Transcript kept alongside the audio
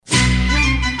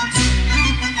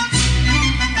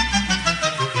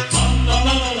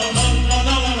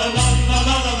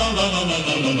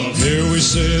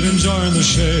sit and join the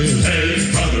shade.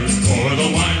 Hey, brother, pour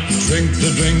the wine. Drink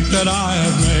the drink that I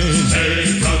have made.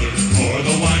 Hey, brother, pour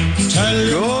the wine. Tell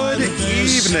you Good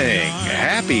evening.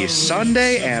 Happy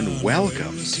Sunday and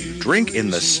welcome to Drink in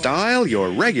the Style, your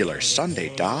regular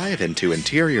Sunday dive into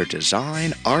interior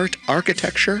design, art,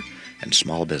 architecture, and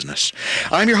small business.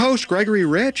 I'm your host, Gregory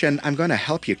Rich, and I'm going to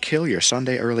help you kill your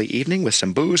Sunday early evening with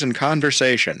some booze and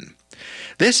conversation.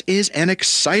 This is an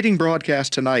exciting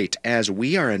broadcast tonight as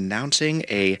we are announcing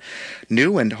a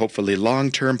new and hopefully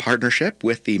long-term partnership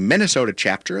with the Minnesota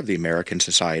chapter of the American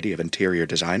Society of Interior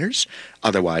Designers,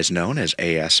 otherwise known as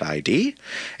ASID.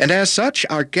 And as such,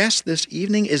 our guest this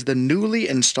evening is the newly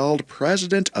installed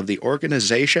president of the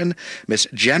organization, Miss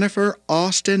Jennifer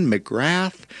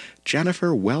Austin-McGrath.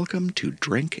 Jennifer, welcome to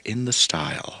Drink in the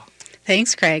Style.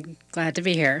 Thanks, Craig. Glad to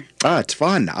be here. It's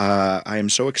fun. I am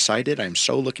so excited. I'm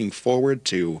so looking forward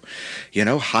to,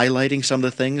 highlighting some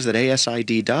of the things that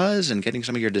ASID does and getting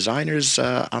some of your designers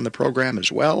on the program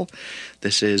as well.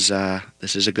 This is a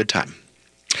good time.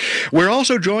 We're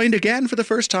also joined again for the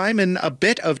first time in a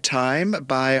bit of time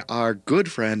by our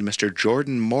good friend, Mr.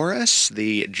 Jourdan Morris,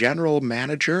 the general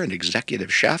manager and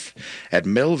executive chef at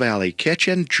Mill Valley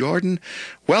Kitchen. Jourdan,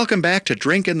 welcome back to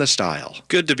Drink in the Style.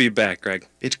 Good to be back, Greg.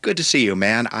 It's good to see you,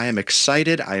 man. I am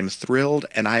excited, I am thrilled,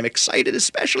 and I'm excited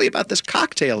especially about this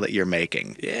cocktail that you're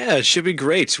making. Yeah, it should be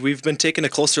great. We've been taking a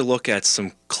closer look at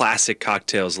some classic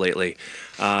cocktails lately.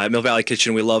 At Mill Valley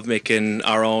Kitchen, we love making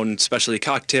our own specialty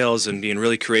cocktails and being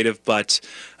really creative, but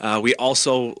we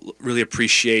also really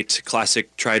appreciate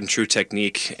classic tried and true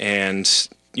technique and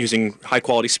using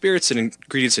high-quality spirits and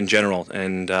ingredients in general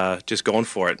and just going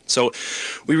for it. So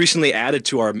we recently added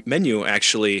to our menu,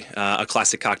 actually, a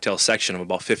classic cocktail section of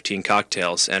about 15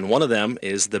 cocktails, and one of them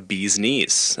is the Bee's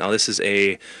Knees. Now, this is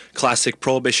a classic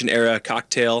Prohibition-era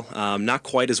cocktail, not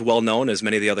quite as well-known as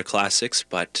many of the other classics,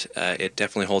 but it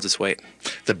definitely holds its weight.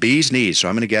 The Bee's Knees, so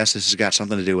I'm going to guess this has got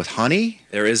something to do with honey?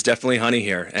 There is definitely honey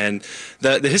here, and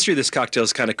the history of this cocktail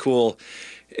is kind of cool.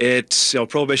 It's,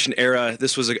 Prohibition era,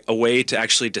 this was a way to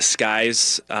actually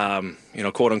disguise,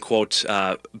 quote unquote,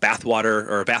 bathwater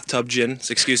or bathtub gin,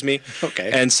 excuse me.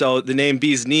 Okay. And so the name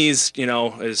Bee's Knees,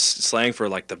 is slang for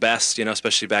like the best,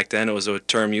 especially back then. It was a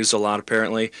term used a lot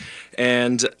apparently,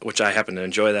 and which I happen to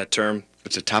enjoy that term.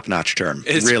 It's a top-notch term,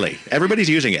 really. Everybody's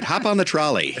using it. Hop on the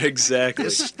trolley. Exactly.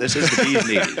 This is the Bee's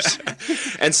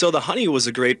Knees. And so the honey was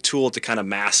a great tool to kind of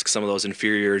mask some of those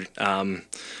inferior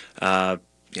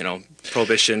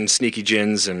Prohibition, sneaky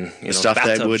gins, and stuff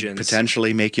that would gins.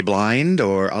 Potentially make you blind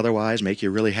or otherwise make you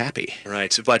really happy.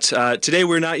 Right, but today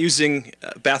we're not using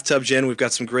bathtub gin. We've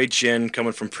got some great gin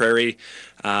coming from Prairie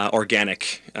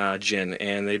Organic Gin,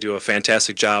 and they do a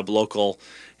fantastic job, local,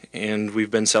 and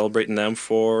we've been celebrating them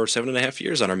for 7.5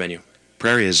 years on our menu.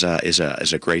 Prairie is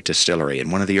a great distillery, and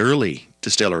one of the early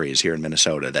distilleries here in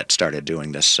Minnesota that started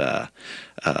doing this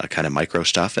kind of micro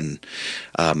stuff. And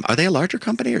are they a larger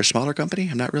company or a smaller company?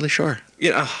 I'm not really sure.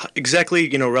 Yeah, exactly.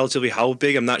 Relatively how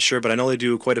big, I'm not sure, but I know they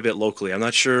do quite a bit locally. I'm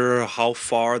not sure how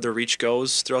far their reach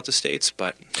goes throughout the states,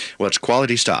 but well, it's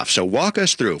quality stuff. So walk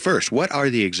us through first. What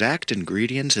are the exact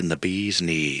ingredients in the Bee's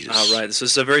Knees? All right, this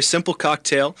is a very simple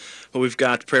cocktail, but we've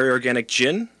got Prairie Organic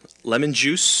Gin, lemon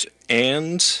juice,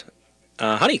 and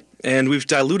honey. And we've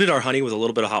diluted our honey with a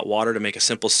little bit of hot water to make a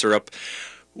simple syrup.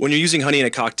 When you're using honey in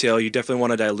a cocktail, you definitely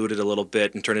want to dilute it a little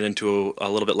bit and turn it into a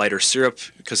little bit lighter syrup,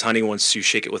 because honey, once you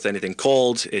shake it with anything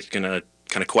cold, it's going to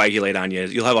kind of coagulate on you.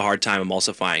 You'll have a hard time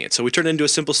emulsifying it. So we turn it into a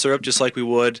simple syrup just like we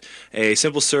would a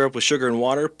simple syrup with sugar and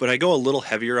water, but I go a little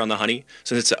heavier on the honey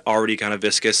since it's already kind of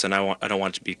viscous and I don't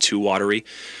want it to be too watery.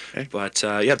 Okay. But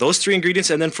those three ingredients,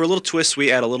 and then for a little twist,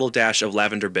 we add a little dash of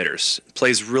lavender bitters. It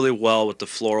plays really well with the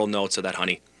floral notes of that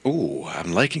honey. Ooh,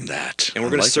 I'm liking that. And we're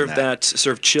going to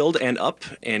serve chilled and up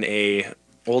in a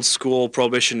old school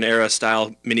Prohibition era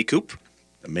style mini coupe.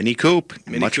 A mini coupe,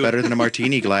 much better than a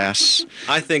martini glass.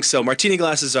 I think so. Martini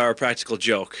glasses are a practical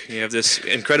joke. You have this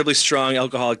incredibly strong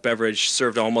alcoholic beverage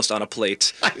served almost on a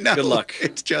plate. I know. Good luck.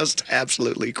 It's just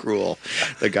absolutely cruel.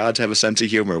 The gods have a sense of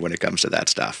humor when it comes to that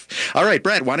stuff. All right,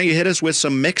 Brett, why don't you hit us with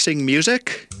some mixing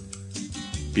music?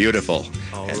 Beautiful.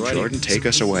 And Jourdan, take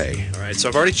us away. All right, so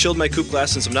I've already chilled my coupe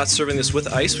glass. Since I'm not serving this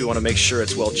with ice, we want to make sure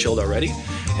it's well chilled already.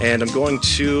 And I'm going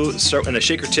to start in a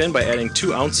shaker tin by adding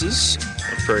 2 ounces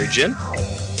of Prairie Gin.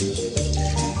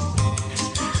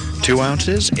 2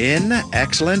 ounces in,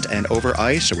 excellent, and over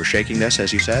ice, so we're shaking this,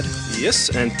 as you said? Yes,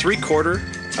 and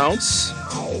 3/4 ounce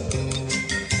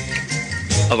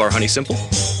of our Honey Simple.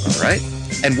 All right.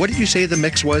 And what did you say the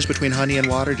mix was between honey and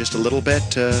water? Just a little bit?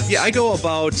 Yeah, I go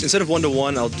about, instead of 1 to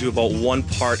 1, I'll do about 1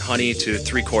 part honey to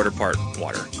 3/4 part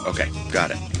water. Okay, got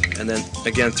it. And then,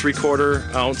 again,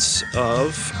 3/4 ounce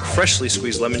of freshly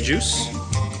squeezed lemon juice.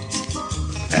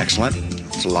 Excellent.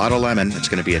 It's a lot of lemon. It's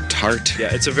going to be a tart.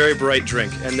 Yeah, it's a very bright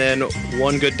drink. And then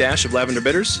 1 good dash of lavender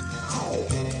bitters.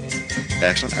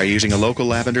 Excellent. Are you using a local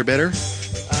lavender bitter?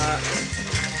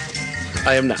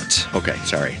 I am not. Okay,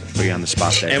 sorry. Put you on the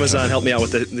spot there. Amazon helped me out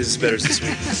with these bitters this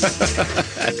week.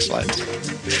 Excellent.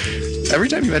 Every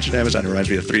time you mention Amazon, it reminds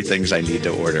me of 3 things I need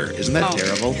to order. Isn't that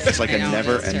terrible? It's like a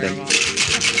never-ending.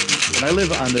 When I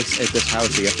live at this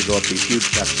house, we have to go up these huge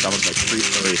steps. It's almost like 3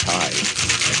 stories high.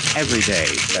 And every day,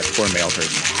 that poor mail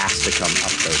person has to come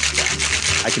up those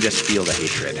steps. I can just feel the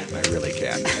hatred. I really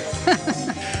can.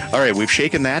 All right, we've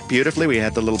shaken that beautifully. We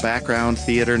had the little background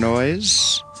theater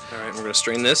noise. All right, we're going to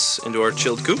strain this into our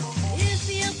chilled coupe.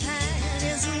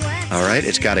 All right,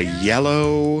 it's got a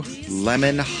yellow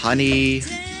lemon honey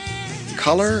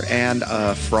color and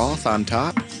a froth on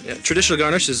top. Yeah, traditional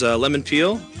garnish is lemon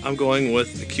peel. I'm going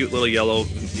with the cute little yellow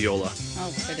viola.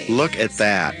 Oh, pretty. Look at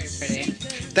that. Very pretty.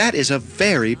 That is a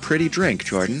very pretty drink,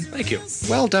 Jordan. Thank you.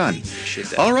 Well done.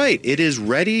 Appreciate that. All right, it is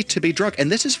ready to be drunk. And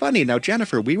this is funny. Now,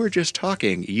 Jennifer, we were just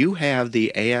talking. You have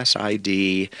the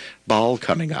ASID ball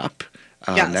coming up.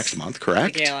 Yes. Next month,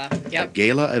 correct? The gala, yep. A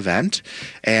gala event.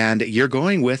 And you're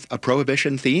going with a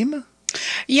Prohibition theme?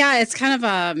 Yeah, it's kind of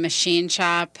a machine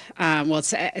shop.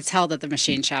 It's held at the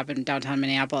machine shop in downtown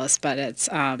Minneapolis, but it's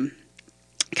kind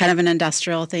of an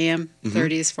industrial theme,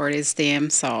 30s, 40s theme.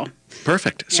 So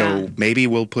Perfect. Yeah. So maybe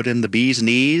we'll put in the bee's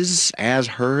knees as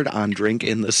heard on Drink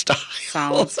in the Style.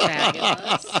 sounds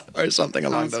fabulous. Or something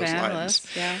along Sounds those fabulous. lines.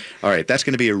 Yeah. All right, that's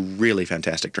going to be a really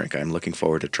fantastic drink. I'm looking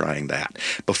forward to trying that.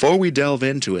 Before we delve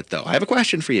into it, though, I have a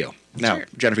question for you. Now, Sure.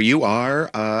 Jennifer, you are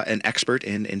an expert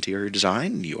in interior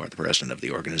design. You are the president of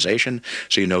the organization,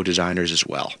 so you know designers as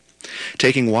well.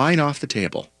 Taking wine off the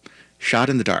table, shot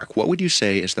in the dark, what would you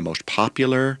say is the most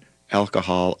popular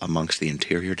alcohol amongst the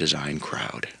interior design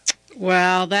crowd?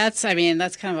 Well, that's kind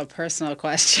of a personal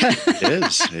question.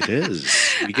 It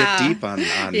is. You get deep on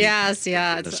Yes,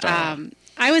 yeah. the It's, style.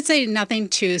 I would say nothing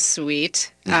too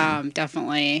sweet.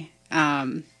 Definitely.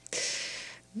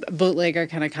 Bootlegger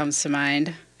kind of comes to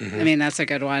mind. I mean, that's a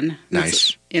good one.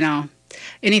 Nice. It's,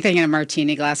 anything in a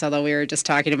martini glass, although we were just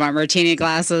talking about martini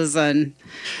glasses. And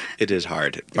It is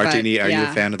hard. Martini, are you a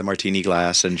yeah. fan of the martini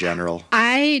glass in general?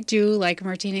 I do like a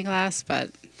martini glass,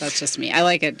 but that's just me. I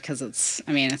like it because it's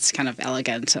kind of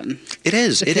elegant and It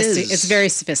is. it's very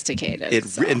sophisticated.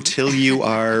 Until you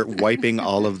are wiping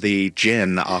all of the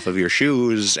gin off of your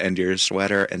shoes and your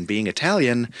sweater and being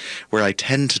Italian, where I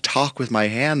tend to talk with my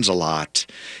hands a lot.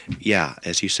 Yeah,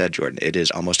 as you said, Jordan, it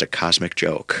is almost a cosmic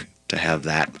joke to have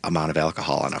that amount of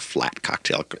alcohol on a flat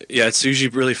cocktail. Yeah, it's usually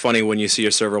really funny when you see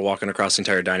your server walking across the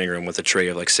entire dining room with a tray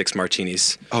of like 6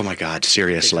 martinis. Oh my God, Takes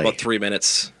seriously. about 3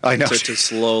 minutes. I know. To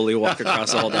slowly walk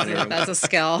across the whole dining room. That's a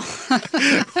skill.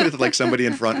 With like somebody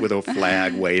in front with a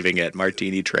flag waving it,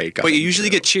 martini tray coming But you usually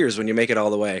through. get cheers when you make it all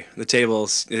the way. The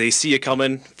tables, they see you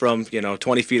coming from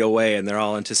 20 feet away, and they're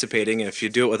all anticipating. And if you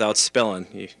do it without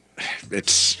spilling,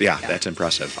 That's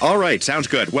impressive. All right, sounds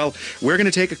good. Well, we're going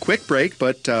to take a quick break,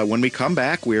 but when we come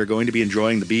back, we are going to be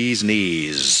enjoying the bee's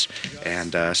knees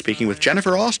and speaking with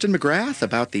Jennifer Austin-McGrath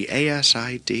about the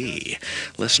ASID.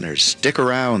 Listeners, stick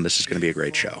around. This is going to be a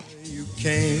great show. You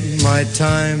came, my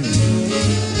time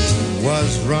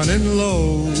was running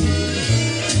low.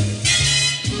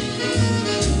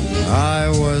 I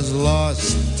was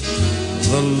lost,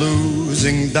 the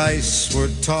losing dice were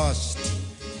tossed.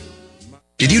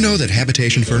 Did you know that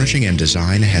Habitation Furnishing and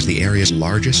Design has the area's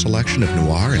largest selection of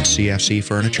Noir and CFC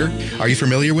furniture? Are you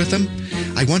familiar with them?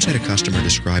 I once had a customer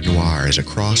describe Noir as a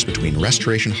cross between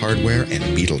Restoration Hardware and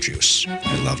Beetlejuice.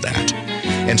 I love that.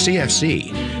 And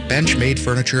CFC, bench-made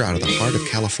furniture out of the heart of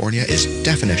California, is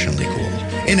definitionally cool.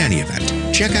 In any event,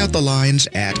 check out the lines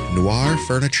at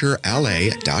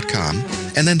noirfurniturela.com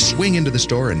and then swing into the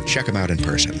store and check them out in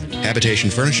person.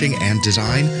 Habitation Furnishing and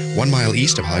Design, 1 mile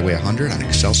east of Highway 100 on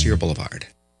Excelsior Boulevard.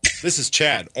 This is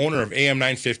Chad, owner of AM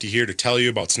 950, here to tell you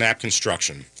about Snap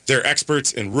Construction. They're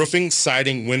experts in roofing,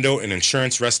 siding, window, and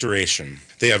insurance restoration.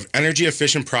 They have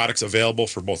energy-efficient products available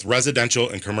for both residential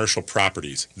and commercial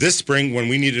properties. This spring, when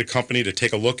we needed a company to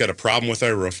take a look at a problem with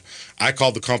our roof, I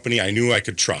called the company I knew I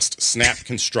could trust, Snap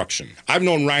Construction. I've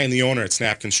known Ryan, the owner at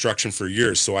Snap Construction, for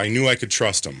years, so I knew I could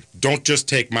trust him. Don't just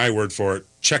take my word for it.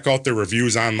 Check out their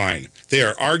reviews online. They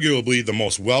are arguably the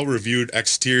most well-reviewed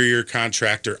exterior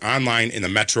contractor online in the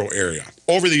metro area.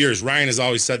 Over the years, Ryan has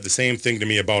always said the same thing to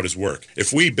me about his work.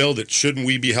 If we build it, shouldn't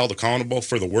we be held accountable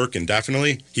for the work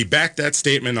indefinitely? He backed that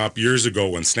statement up years ago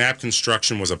when Snap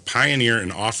Construction was a pioneer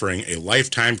in offering a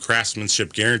lifetime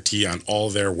craftsmanship guarantee on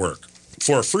all their work.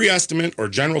 For a free estimate or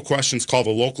general questions, call the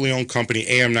locally owned company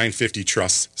AM950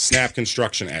 Trust, Snap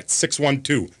Construction at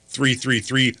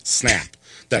 612-333-SNAP.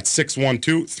 That's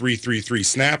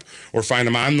 612-333-SNAP, or find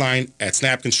them online at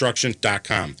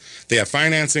snapconstruction.com. They have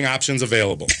financing options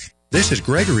available. This is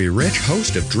Gregory Rich,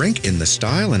 host of Drink in the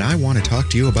Style, and I want to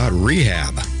talk to you about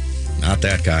rehab. Not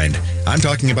that kind. I'm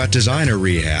talking about Designer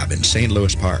Rehab in St.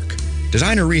 Louis Park.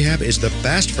 Designer Rehab is the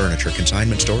best furniture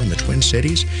consignment store in the Twin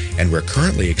Cities, and we're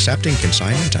currently accepting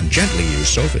consignment on gently used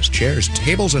sofas, chairs,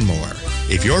 tables, and more.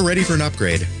 If you're ready for an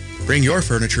upgrade, bring your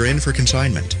furniture in for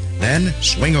consignment. Then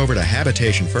swing over to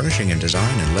Habitation Furnishing and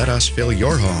Design and let us fill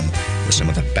your home with some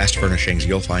of the best furnishings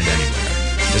you'll find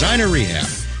anywhere. Designer Rehab.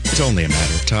 It's only a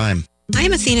matter of time. I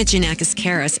am Athena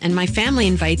Giannakis-Karras, and my family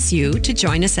invites you to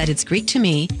join us at It's Greek to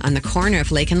Me on the corner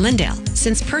of Lake and Lindale.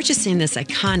 Since purchasing this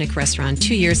iconic restaurant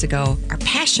 2 years ago, our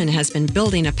passion has been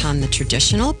building upon the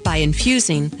traditional by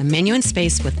infusing the menu and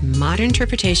space with modern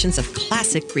interpretations of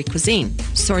classic Greek cuisine,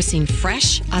 sourcing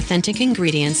fresh, authentic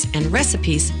ingredients and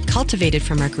recipes cultivated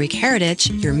from our Greek heritage.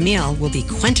 Your meal will be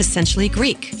quintessentially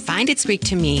Greek. Find It's Greek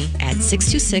to Me at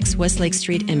 626 Westlake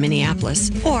Street in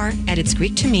Minneapolis or at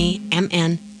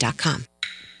itsgreektomemn.com.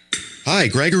 Hi,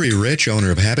 Gregory Rich,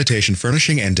 owner of Habitation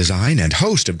Furnishing and Design and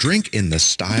host of Drink in the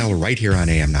Style right here on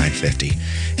AM 950.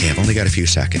 Hey, I've only got a few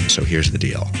seconds, so here's the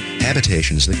deal.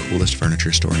 Habitation is the coolest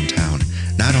furniture store in town.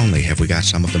 Not only have we got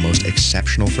some of the most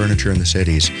exceptional furniture in the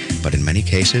cities, but in many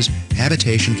cases,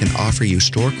 Habitation can offer you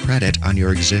store credit on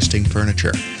your existing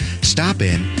furniture. Stop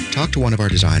in, talk to one of our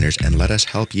designers, and let us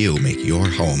help you make your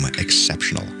home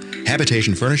exceptional.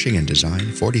 Habitation Furnishing and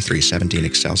Design, 4317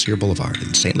 Excelsior Boulevard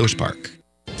in St. Louis Park.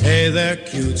 Hey there,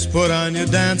 cutes, put on your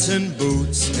dancing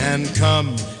boots and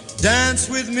come dance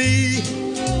with me.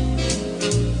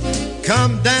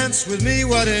 Come dance with me,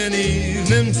 what an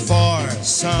evening for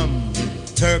some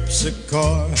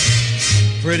terpsichore.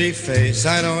 Pretty face,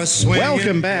 I know a swing.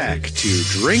 Welcome back to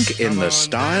Drink in the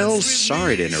Style.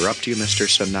 Sorry to interrupt you, Mr.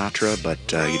 Sinatra, but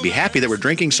you'd be happy that we're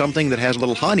drinking something that has a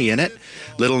little honey in it.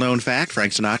 Little known fact,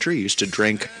 Frank Sinatra used to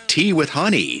drink tea with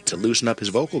honey to loosen up his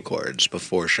vocal cords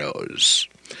before shows.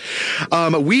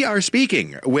 We are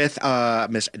speaking with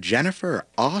Miss Jennifer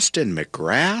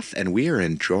Austin-McGrath, and we are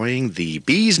enjoying the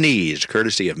Bee's Knees,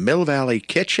 courtesy of Mill Valley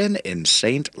Kitchen in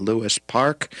St. Louis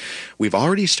Park. We've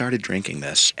already started drinking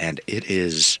this, and it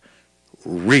is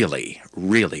really,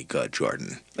 really good,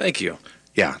 Jordan. Thank you.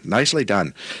 Yeah, nicely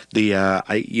done.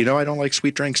 I don't like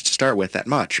sweet drinks to start with that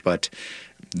much, but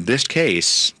this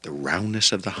case, the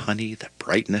roundness of the honey, the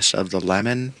brightness of the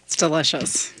lemon. It's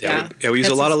delicious. Yeah, we use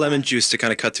a lot of lemon juice to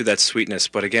kind of cut through that sweetness.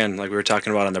 But again, like we were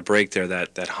talking about on the break there,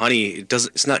 that honey,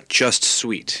 it's not just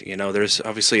sweet. You know, there's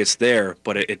obviously it's there,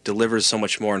 but it delivers so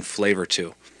much more in flavor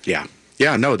too. Yeah.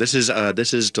 Yeah, no, this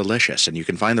is delicious, and you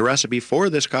can find the recipe for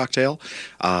this cocktail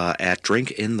at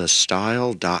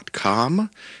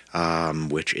drinkinthestyle.com,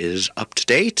 which is up to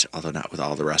date, although not with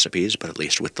all the recipes, but at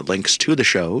least with the links to the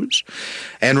shows.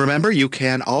 And remember, you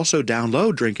can also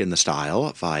download Drink in the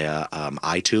Style via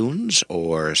iTunes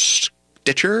or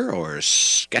Stitcher or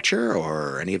Sketcher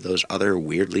or any of those other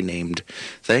weirdly named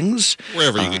things.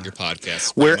 Wherever you get your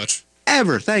podcasts,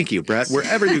 Thank you, Brett.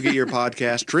 Wherever you get your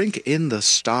podcast, Drink in the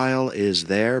Style is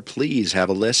there. Please have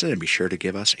a listen and be sure to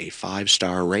give us a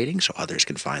 5-star rating so others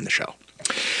can find the show.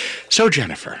 So,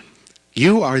 Jennifer,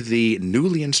 you are the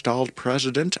newly installed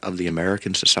president of the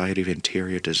American Society of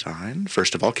Interior Design.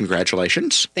 First of all,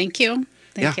 congratulations. Thank you.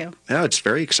 Thank you. Yeah, it's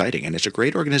very exciting, and it's a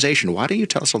great organization. Why don't you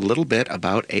tell us a little bit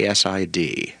about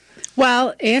ASID?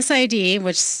 Well, ASID,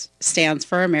 which stands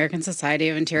for American Society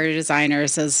of Interior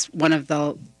Designers, is one of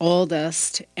the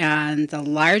oldest and the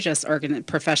largest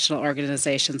professional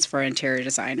organizations for interior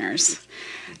designers.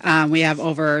 We have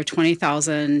over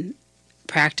 20,000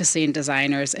 practicing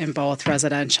designers in both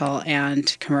residential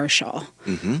and commercial.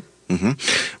 Mm-hmm. Mm-hmm.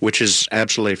 Which is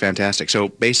absolutely fantastic. So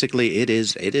basically, it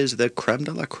is the creme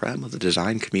de la creme of the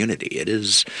design community. It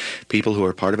is people who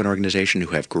are part of an organization who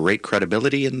have great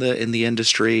credibility in the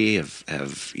industry, have a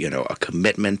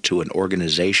commitment to an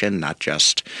organization, not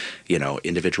just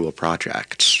individual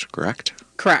projects. Correct?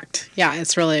 Correct. Yeah,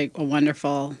 it's really a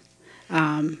wonderful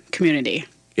community.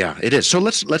 Yeah, it is. So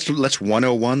let's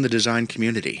 101 the design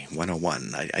community.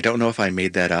 101. I don't know if I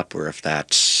made that up or if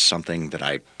that's something that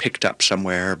I picked up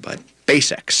somewhere, but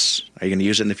basics. Are you going to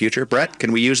use it in the future? Brett,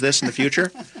 can we use this in the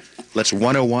future? Let's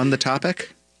 101 the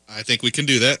topic. I think we can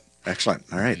do that. Excellent.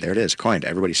 All right, there it is. Coined.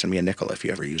 Everybody send me a nickel if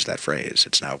you ever use that phrase.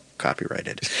 It's now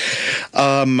copyrighted.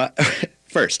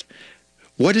 First,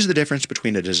 what is the difference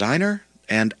between a designer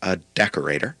and a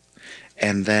decorator?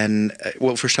 And then,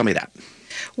 first tell me that.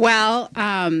 Well,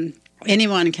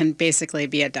 anyone can basically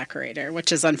be a decorator,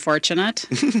 which is unfortunate.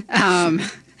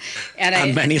 And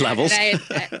On many levels.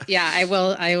 I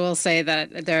will say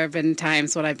that there have been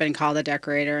times when I've been called a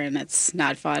decorator, and it's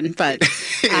not fun. But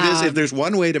It is. If there's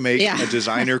one way to make a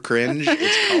designer cringe,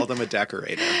 it's call them a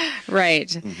decorator. Right.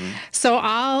 Mm-hmm. So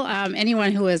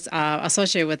anyone who is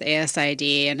associated with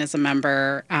ASID and is a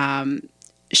member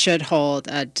should hold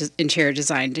an interior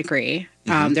design degree.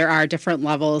 Mm-hmm. There are different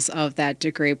levels of that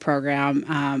degree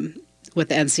program. With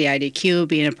the NCIDQ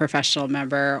being a professional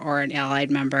member or an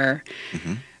allied member.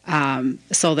 Mm-hmm.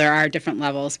 So there are different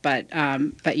levels, but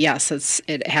yes,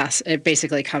 it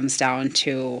basically comes down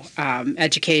to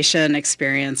education,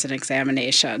 experience, and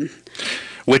examination.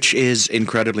 Which is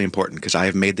incredibly important, because I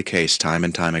have made the case time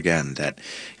and time again that,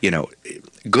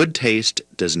 good taste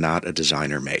does not a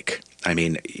designer make. I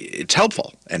mean, it's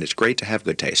helpful and it's great to have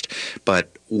good taste,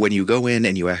 but when you go in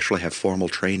and you actually have formal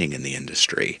training in the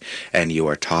industry and you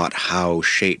are taught how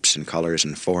shapes and colors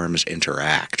and forms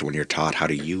interact, when you're taught how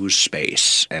to use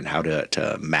space and how to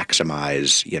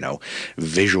maximize,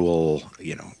 visual,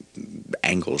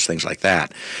 angles, things like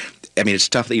that. I mean, it's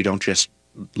stuff that you don't just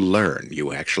learn,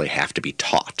 you actually have to be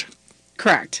taught.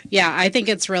 Correct. Yeah, I think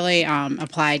it's really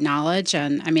applied knowledge,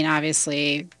 and I mean,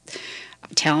 obviously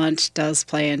talent does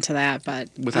play into that, but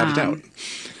without a doubt,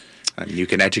 I mean, you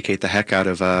can educate the heck out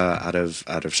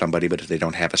of somebody, but if they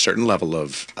don't have a certain level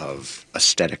of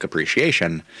aesthetic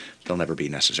appreciation, they'll never be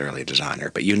necessarily a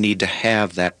designer. But you need to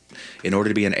have that in order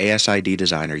to be an ASID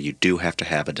designer. You do have to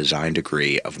have a design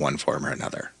degree of one form or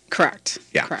another. Correct.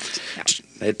 Yeah. Correct. Yeah.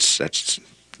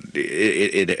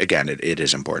 It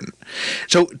is important.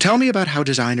 So tell me about how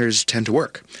designers tend to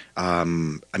work. I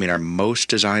mean, are most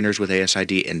designers with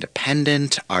ASID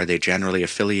independent? Are they generally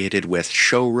affiliated with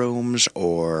showrooms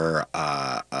or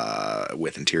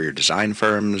with interior design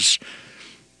firms?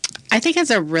 I think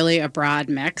it's a broad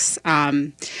mix.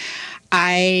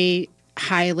 I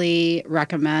highly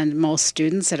recommend most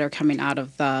students that are coming out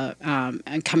of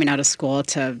school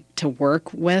to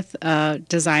work with a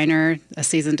designer, a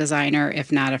seasoned designer,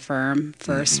 if not a firm,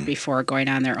 first, mm-hmm. before going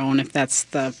on their own, if that's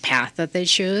the path that they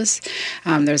choose.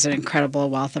 There's an incredible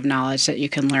wealth of knowledge that you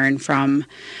can learn from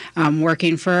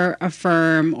working for a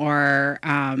firm or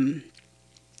a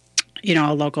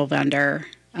local vendor.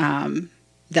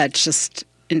 That's just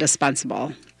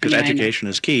indispensable. Because education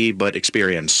is key, but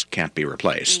experience can't be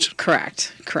replaced.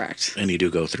 Correct. And you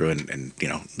do go through, and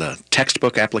the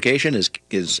textbook application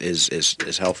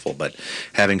is helpful, but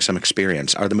having some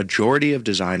experience. Are the majority of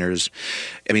designers,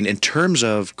 I mean, in terms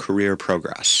of career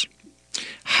progress,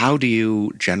 how do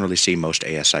you generally see most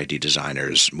ASID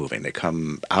designers moving? They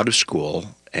come out of school,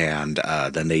 and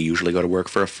then they usually go to work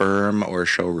for a firm or a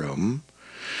showroom.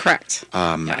 Correct.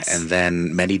 Yes. And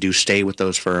then many do stay with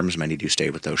those firms. Many do stay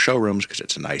with those showrooms because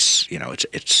it's a nice,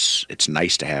 it's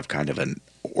nice to have kind of an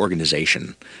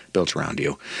organization built around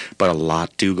you. But a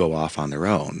lot do go off on their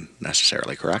own,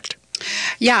 necessarily, correct?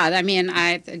 Yeah, I mean,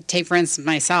 I take for instance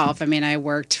myself. I mean, I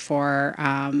worked for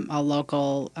a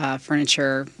local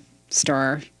furniture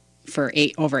store for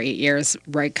over 8 years,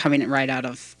 coming right out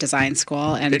of design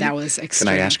school, and that was extreme.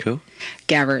 Can I ask who?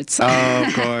 Gavertz. Oh,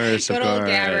 of course, Good old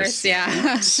Gavertz, yeah.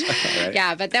 Yes. Right.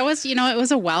 Yeah, but that was, it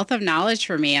was a wealth of knowledge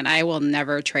for me, and I will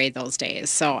never trade those days.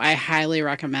 So I highly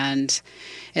recommend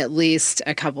at least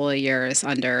a couple of years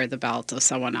under the belt of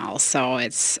someone else. So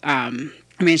it's,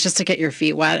 it's just to get your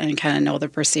feet wet and kind of know the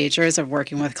procedures of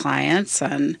working with clients,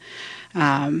 and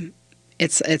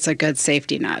it's a good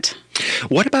safety net.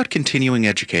 What about continuing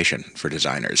education for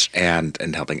designers and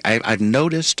helping? I've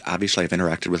noticed, obviously I've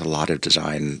interacted with a lot of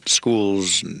design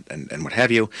schools and what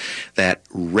have you, that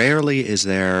rarely is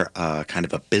there kind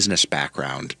of a business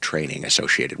background training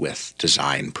associated with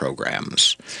design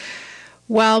programs.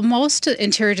 Well, most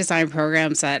interior design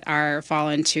programs that fall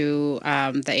into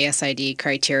the ASID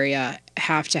criteria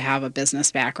have to have a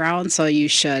business background, so you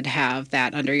should have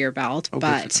that under your belt. Oh,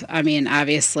 but, I mean,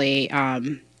 obviously,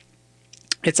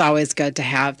 it's always good to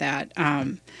have that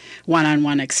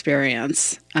one-on-one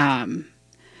experience.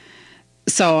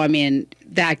 So, I mean,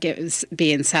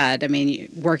 being said, I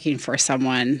mean, working for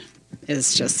someone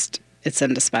is just... it's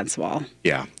indispensable.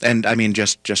 Yeah. And I mean,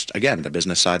 just again, the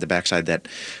business side, the backside, that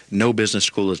no business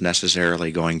school is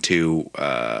necessarily going to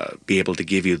be able to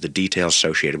give you the details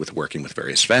associated with working with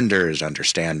various vendors,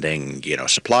 understanding,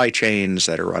 supply chains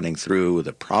that are running through,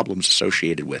 the problems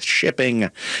associated with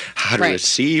shipping, how to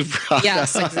receive products.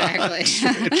 Yes, exactly.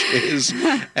 Which is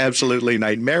absolutely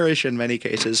nightmarish in many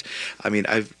cases. I mean,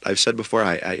 I've said before,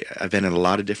 I've been in a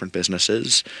lot of different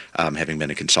businesses, having been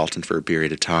a consultant for a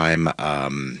period of time,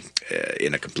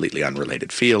 in a completely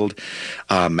unrelated field.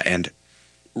 And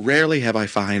rarely have I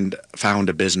found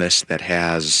a business that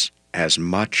has as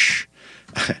much,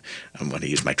 I'm going to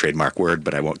use my trademark word,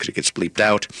 but I won't because it gets bleeped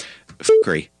out,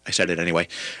 fuckery, I said it anyway,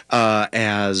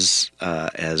 as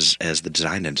the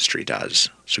design industry does.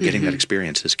 So getting that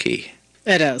experience is key.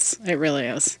 It is. It really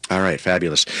is. All right,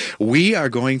 fabulous. We are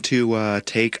going to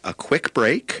take a quick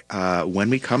break. When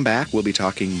we come back, we'll be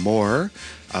talking more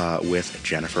with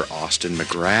Jennifer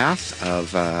Austin-McGrath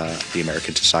of the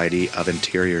American Society of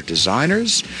Interior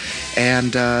Designers.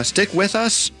 And stick with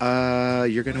us.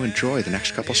 You're going to enjoy the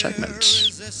next couple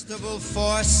segments. Irresistible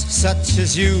force such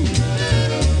as you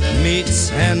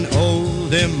meets an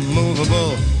old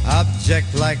immovable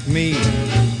object like me.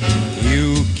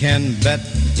 You can bet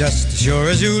just as sure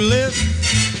as you live.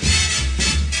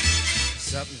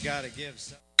 Something's gotta give.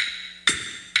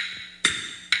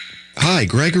 Hi,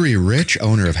 Gregory Rich,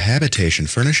 owner of Habitation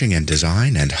Furnishing and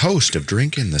Design and host of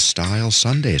Drink in the Style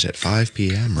Sundays at 5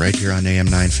 p.m. right here on AM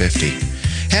 950.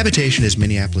 Habitation is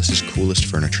Minneapolis' coolest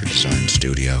furniture design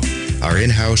studio. Our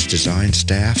in-house design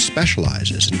staff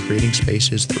specializes in creating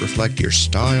spaces that reflect your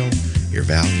style, your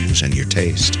values, and your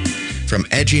taste. From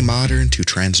edgy modern to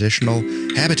transitional,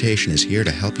 Habitation is here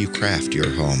to help you craft your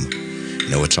home. You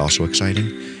know what's also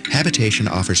exciting? Habitation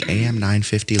offers AM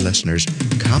 950 listeners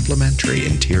complimentary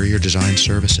interior design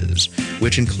services,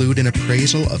 which include an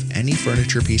appraisal of any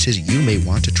furniture pieces you may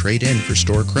want to trade in for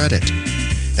store credit.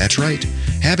 That's right.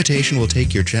 Habitation will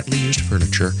take your gently used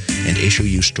furniture and issue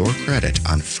you store credit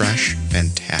on fresh,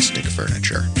 fantastic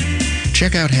furniture.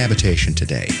 Check out Habitation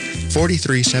today.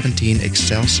 4317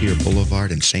 Excelsior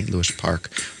Boulevard in St. Louis Park,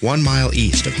 1 mile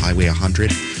east of Highway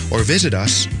 100, or visit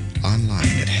us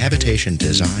online at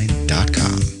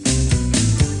habitationdesign.com.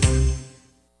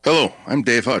 Hello, I'm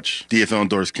Dave Hutch, DFL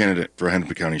endorsed candidate for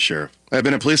Hennepin County Sheriff. I've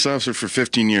been a police officer for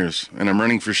 15 years, and I'm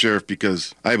running for sheriff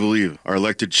because I believe our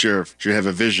elected sheriff should have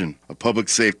a vision of public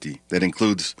safety that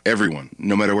includes everyone,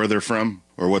 no matter where they're from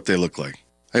or what they look like.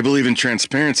 I believe in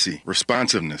transparency,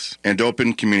 responsiveness, and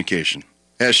open communication.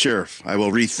 As sheriff, I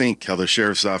will rethink how the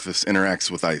sheriff's office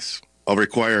interacts with ICE. I'll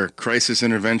require crisis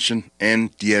intervention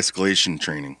and de-escalation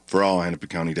training for all Hennepin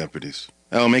County deputies.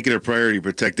 I will make it a priority to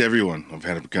protect everyone of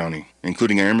Hennepin County,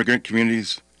 including our immigrant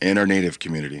communities and our Native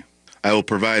community. I will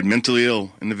provide mentally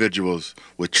ill individuals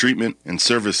with treatment and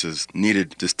services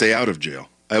needed to stay out of jail.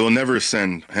 I will never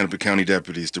send Hennepin County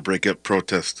deputies to break up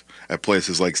protests at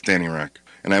places like Standing Rock,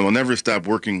 and I will never stop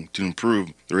working to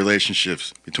improve the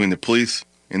relationships between the police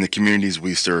and the communities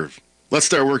we serve. Let's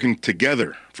start working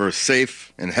together for a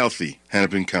safe and healthy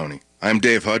Hennepin County. I'm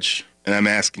Dave Hutch, and I'm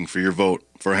asking for your vote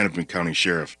for Hennepin County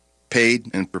Sheriff.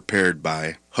 Paid and prepared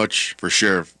by Hutch for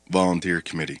Sheriff Volunteer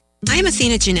Committee. I'm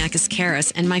Athena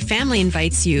Giannakis-Karras, and my family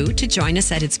invites you to join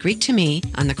us at It's Greek to Me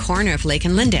on the corner of Lake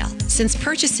and Lindale. Since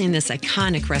purchasing this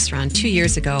iconic restaurant 2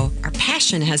 years ago, our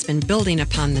passion has been building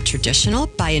upon the traditional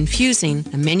by infusing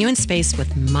the menu and space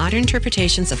with modern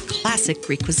interpretations of classic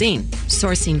Greek cuisine.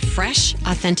 Sourcing fresh,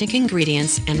 authentic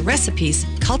ingredients and recipes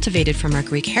cultivated from our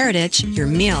Greek heritage, your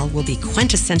meal will be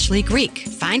quintessentially Greek.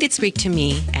 Find It's Greek to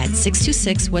Me at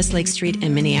 626 West Lake Street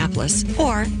in Minneapolis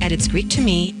or at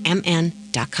itsgreektomemn.com.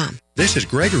 This is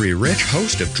Gregory Rich,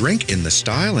 host of Drink in the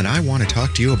Style, and I want to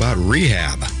talk to you about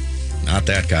rehab. Not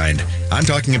that kind. I'm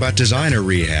talking about Designer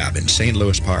Rehab in St.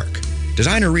 Louis Park.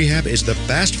 Designer Rehab is the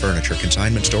best furniture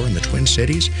consignment store in the Twin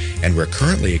Cities, and we're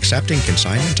currently accepting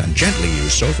consignment on gently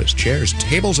used sofas, chairs,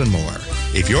 tables, and more.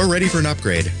 If you're ready for an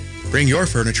upgrade, bring your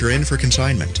furniture in for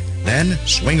consignment. Then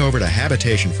swing over to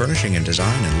Habitation Furnishing and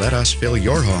Design and let us fill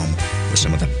your home with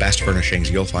some of the best furnishings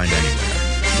you'll find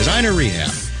anywhere. Designer Rehab.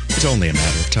 It's only a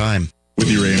matter of time.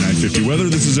 With your AM 950 weather,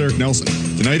 this is Eric Nelson.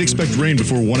 Tonight, expect rain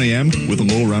before 1 a.m. with a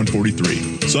low around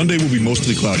 43. Sunday will be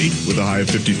mostly cloudy with a high of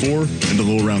 54 and a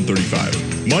low around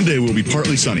 35. Monday will be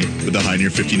partly sunny with a high near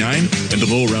 59 and a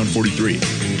low around 43.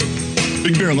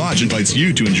 Big Bear Lodge invites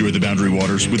you to enjoy the Boundary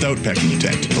Waters without packing a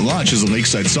tent. The lodge has a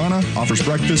lakeside sauna, offers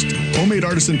breakfast, homemade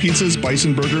artisan pizzas,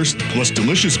 bison burgers, plus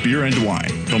delicious beer and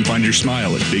wine. Come find your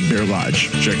smile at Big Bear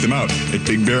Lodge. Check them out at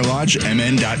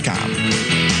bigbearlodgemn.com.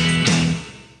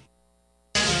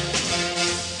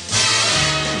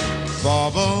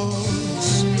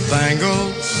 Baubles,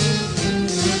 bangles,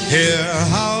 hear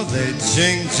how they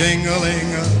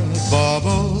jingling.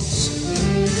 Baubles,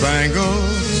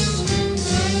 bangles,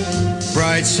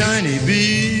 bright shiny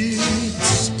beads,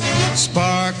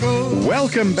 sparkle.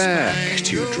 Welcome back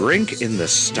to Drink in the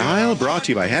Style, brought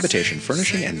to you by Habitation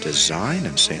Furnishing and Design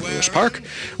in St. Louis Park.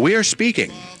 We are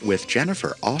speaking with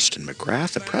Jennifer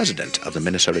Austin-McGrath, the president of the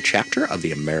Minnesota chapter of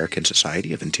the American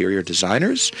Society of Interior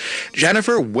Designers.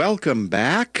 Jennifer, welcome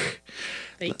back.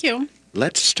 Thank you.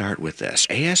 let's start with this.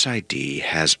 ASID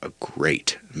has a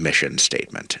great mission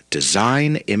statement.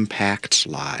 Design impacts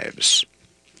lives.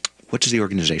 What does the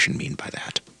organization mean by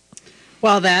that?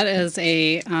 Well, that is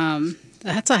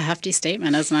that's a hefty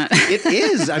statement, isn't it? It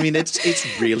is. I mean,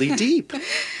 it's really deep.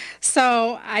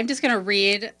 So I'm just going to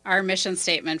read our mission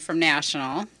statement from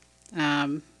National.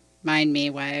 Mind me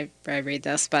why I read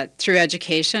this, but through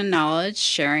education, knowledge,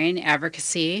 sharing,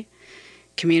 advocacy,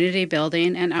 community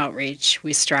building, and outreach,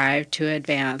 we strive to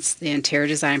advance the interior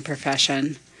design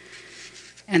profession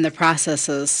and the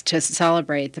processes to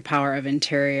celebrate the power of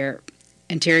interior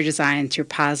design through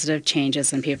positive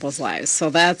changes in people's lives. So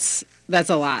that's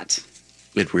a lot.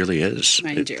 It really is.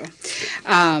 Mind you.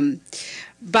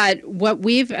 But what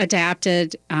we've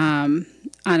adapted on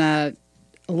a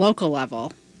local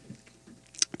level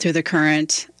through the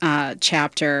current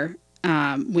chapter,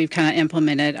 we've kind of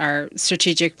implemented our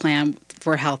strategic plan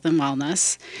for health and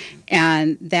wellness,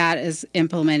 and that is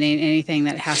implementing anything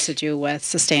that has to do with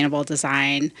sustainable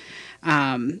design,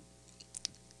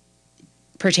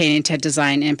 pertaining to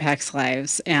design impacts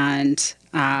lives, and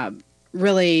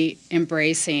really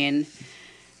embracing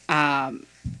how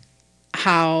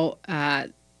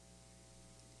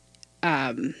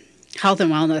health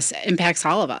and wellness impacts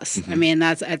all of us. I mean,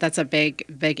 that's a big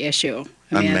issue.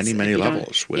 On many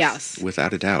levels,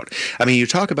 without a doubt. I mean, you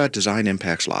talk about design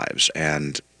impacts lives,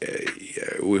 and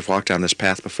we've walked down this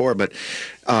path before, but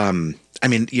I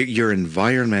mean, your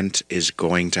environment is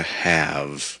going to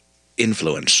have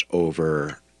influence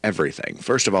over everything.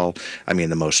 First of all, I mean,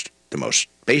 the most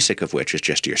basic of which is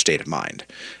just your state of mind,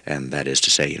 and that is to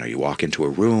say, you walk into a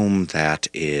room that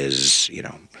is,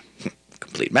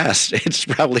 complete mess, it's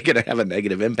probably going to have a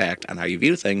negative impact on how you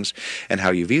view things, and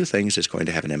how you view things is going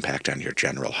to have an impact on your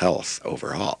general health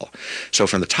overall. So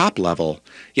from the top level,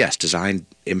 yes, design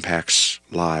impacts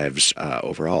lives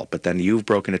overall, but then you've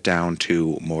broken it down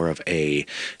to more of a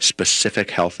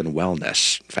specific health and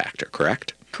wellness factor,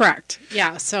 correct? Correct.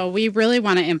 Yeah. So we really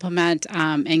want to implement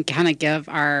and kind of give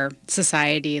our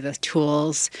society the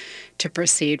tools to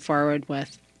proceed forward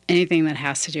with anything that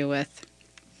has to do with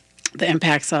the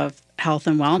impacts of health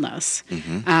and wellness,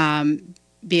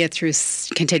 be it through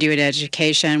continuing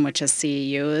education, which is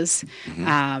CEUs,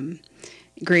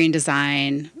 green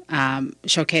design,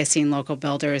 showcasing local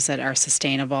builders that are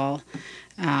sustainable.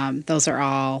 Those are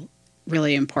all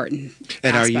really important.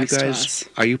 And are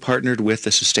you partnered with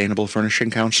the Sustainable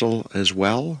Furnishing Council as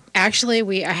well? Actually,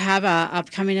 we have an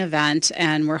upcoming event,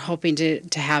 and we're hoping to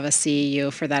have a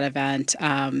CEU for that event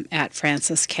at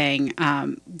Francis King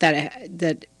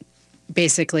that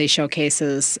basically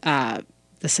showcases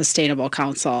the Sustainable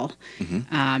Council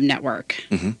network.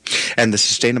 And the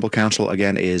Sustainable Council,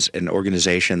 again, is an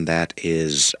organization that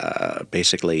is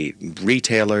basically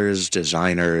retailers,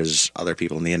 designers, other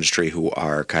people in the industry who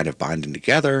are kind of binding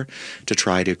together to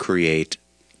try to create,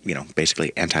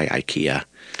 basically anti-IKEA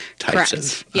types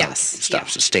of stuff,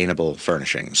 sustainable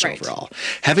furnishings overall.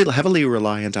 Heavily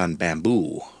reliant on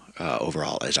bamboo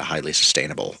overall as a highly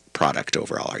sustainable product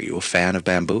overall. Are you a fan of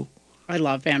bamboo? I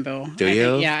love bamboo. Do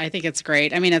you? I think it's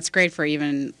great. I mean, it's great for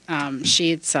even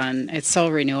sheets, and it's so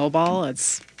renewable.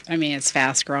 It's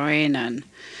fast growing, and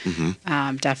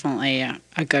definitely a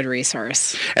good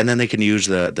resource. And then they can use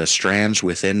the strands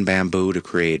within bamboo to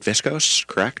create viscose,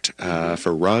 correct?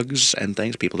 For rugs and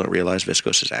things. People don't realize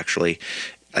viscose is actually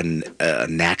a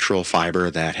natural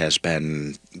fiber that has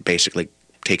been basically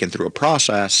taken through a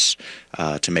process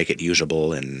to make it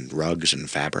usable in rugs and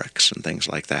fabrics and things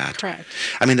like that. Correct.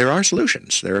 I mean, there are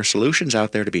solutions. There are solutions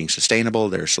out there to being sustainable.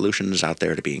 There are solutions out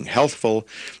there to being healthful.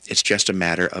 It's just a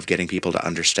matter of getting people to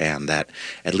understand that,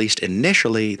 at least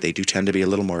initially, they do tend to be a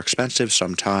little more expensive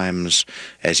sometimes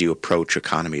as you approach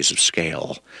economies of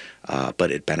scale, but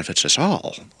it benefits us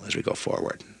all as we go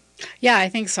forward. Yeah, I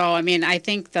think so. I mean, I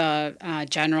think the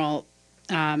general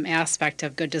aspect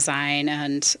of good design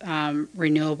and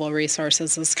renewable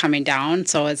resources is coming down,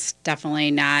 so it's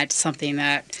definitely not something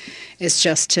that is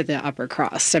just to the upper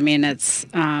crust. I mean, it's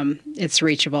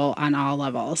reachable on all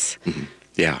levels.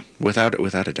 Yeah, without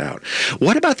a doubt.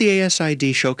 What about the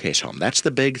ASID Showcase Home? That's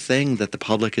the big thing that the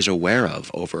public is aware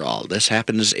of overall. This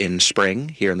happens in spring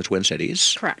here in the Twin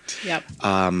Cities. Correct. Yep.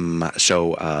 So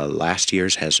last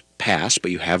year's has passed,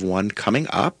 but you have one coming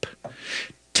up.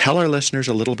 Tell our listeners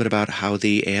a little bit about how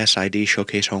the ASID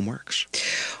Showcase Home works.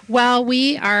 Well,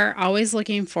 we are always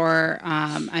looking for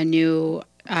a new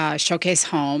showcase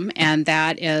home, and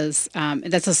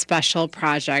that's a special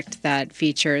project that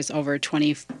features over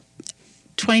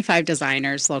 25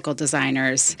 designers, local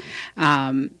designers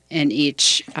in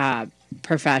each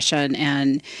profession,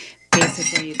 and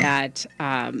basically that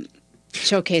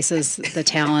showcases the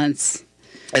talents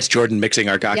That's Jourdan mixing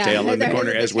our cocktail in the they're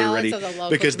corner the as we're talents ready. of the local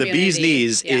Because the bee's community.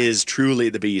 knees Yeah. is truly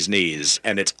the bee's knees,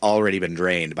 and it's already been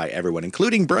drained by everyone,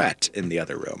 including Brett in the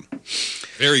other room.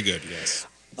 Very good, yes.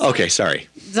 Okay, sorry.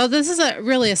 So this is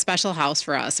really a special house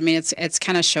for us. I mean, it's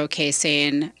kind of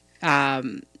showcasing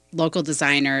local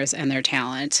designers and their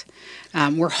talent.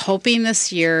 We're hoping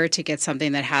this year to get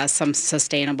something that has some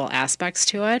sustainable aspects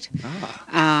to it.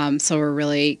 So we're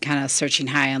really kind of searching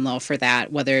high and low for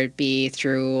that, whether it be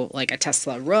through like a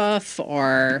Tesla roof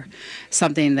or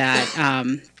something that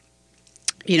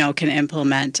can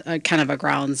implement a kind of a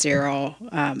ground zero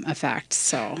effect.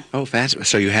 So. Oh, fast.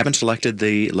 So you haven't selected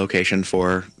the location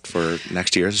for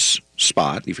next year's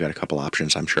spot. You've got a couple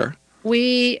options, I'm sure.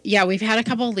 We've had a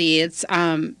couple leads.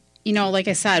 Like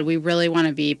I said, we really want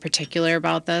to be particular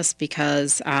about this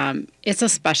because it's a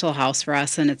special house for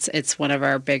us, and it's one of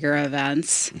our bigger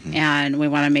events, and we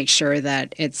want to make sure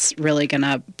that it's really going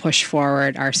to push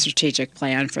forward our strategic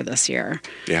plan for this year.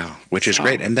 Yeah, which is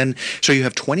great. And then, so you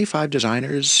have 25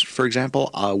 designers, for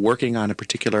example, working on a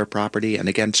particular property. And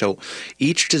again, so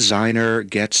each designer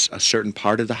gets a certain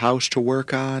part of the house to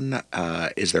work on.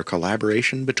 Is there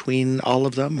collaboration between all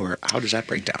of them, or how does that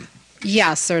break down?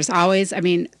 Yes, there's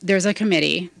a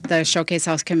committee. The Showcase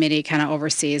House Committee kind of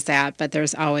oversees that, but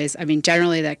there's always,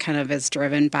 generally that kind of is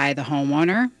driven by the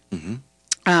homeowner.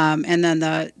 And then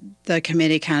the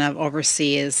committee kind of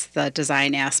oversees the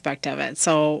design aspect of it.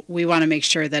 So we want to make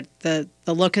sure that the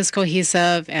look is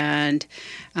cohesive and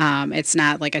it's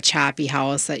not like a choppy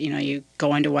house that, you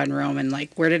go into one room and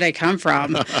like, where did I come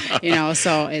from?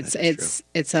 So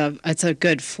it's a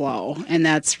good flow, and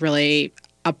that's really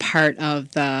a part of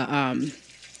the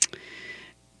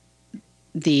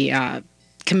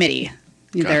committee.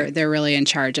 They're really in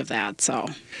charge of that. So,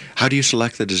 how do you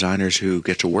select the designers who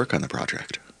get to work on the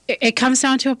project? It comes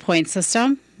down to a point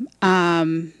system,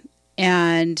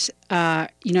 and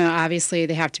obviously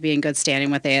they have to be in good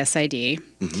standing with ASID.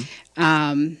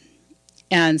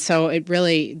 And so it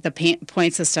really the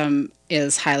point system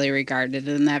is highly regarded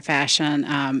in that fashion,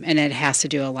 and it has to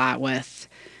do a lot with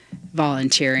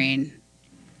volunteering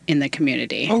in the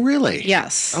community. Oh, really?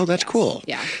 Yes. Oh, that's cool.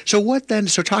 Yeah. So what then?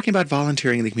 So talking about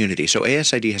volunteering in the community. So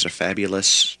ASID has a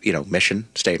fabulous, mission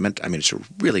statement. I mean, it's a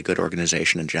really good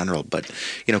organization in general, but,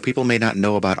 people may not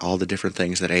know about all the different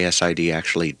things that ASID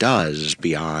actually does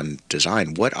beyond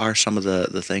design. What are some of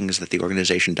the things that the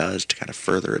organization does to kind of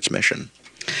further its mission?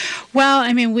 Well,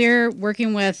 we're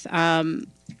working with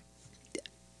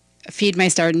Feed My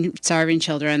Starving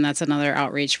Children. That's another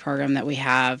outreach program that we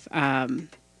have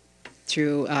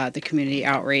through the community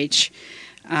outreach.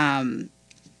 Some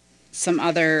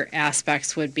other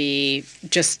aspects would be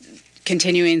just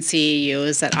continuing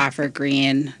CEUs that offer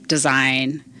green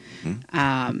design,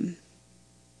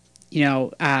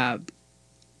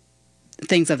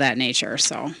 things of that nature.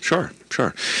 So Sure.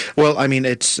 Well,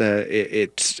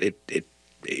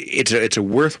 it's a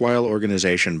worthwhile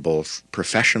organization, both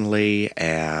professionally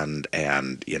and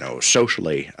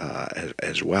socially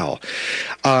as well.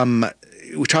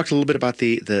 We talked a little bit about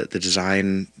the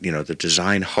design, the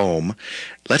design home.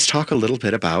 Let's talk a little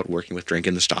bit about working with Drink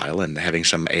in the Style and having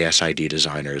some ASID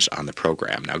designers on the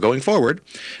program. Now, going forward,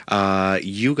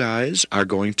 you guys are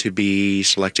going to be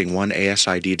selecting one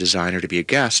ASID designer to be a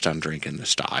guest on Drink in the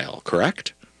Style,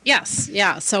 correct? Yes.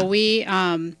 Yeah. So we,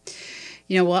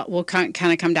 we'll kind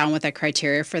of come down with a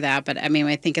criteria for that. But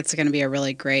I think it's going to be a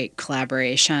really great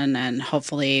collaboration, and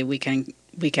hopefully we can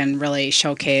really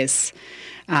showcase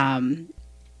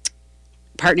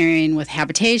partnering with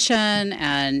Habitation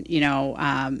and,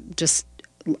 just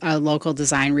local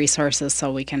design resources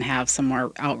so we can have some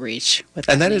more outreach with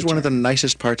that. And that is one of the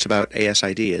nicest parts about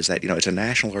ASID is that, it's a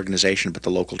national organization, but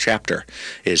the local chapter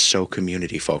is so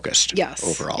community focused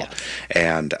overall. Yes.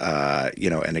 And,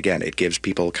 and again, it gives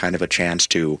people kind of a chance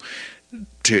to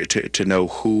know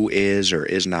who is or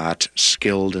is not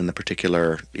skilled in the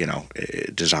particular,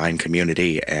 design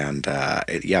community. And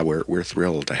we're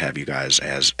thrilled to have you guys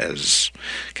as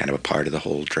kind of a part of the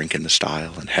whole Drink in the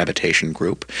Style and Habitation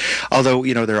group. Although,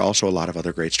 there are also a lot of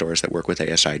other great stores that work with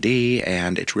ASID,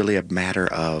 and it's really a matter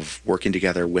of working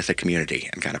together with a community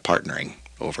and kind of partnering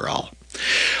overall.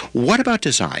 What about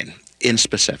design? In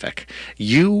specific,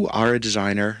 you are a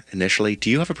designer initially. Do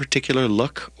you have a particular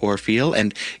look or feel?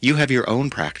 And you have your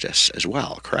own practice as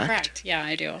well, correct? Correct. Yeah,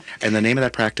 I do. And the name of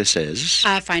that practice is?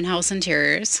 Fine House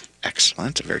Interiors.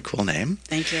 Excellent. A very cool name.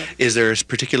 Thank you. Is there a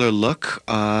particular look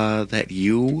that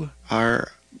you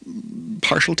are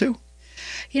partial to?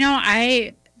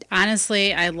 I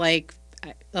honestly, I like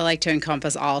to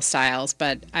encompass all styles,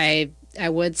 but I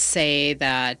would say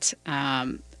that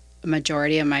a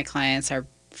majority of my clients are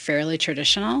fairly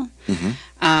traditional.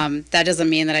 That doesn't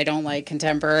mean that I don't like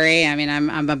contemporary. I mean,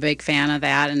 I'm a big fan of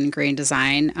that and green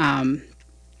design.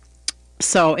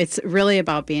 So it's really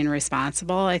about being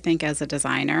responsible, I think, as a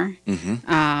designer,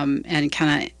 and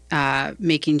kind of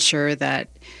making sure that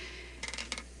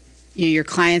your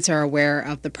clients are aware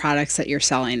of the products that you're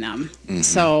selling them.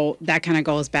 So that kind of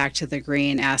goes back to the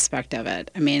green aspect of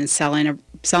it. I mean, selling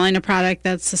a product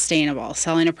that's sustainable,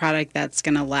 selling a product that's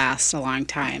going to last a long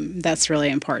time. That's really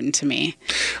important to me.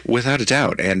 Without a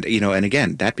doubt. And, and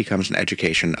again, that becomes an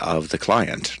education of the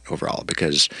client overall,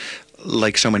 because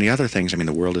like so many other things, I mean,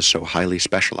 the world is so highly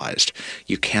specialized.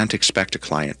 You can't expect a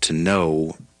client to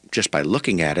know just by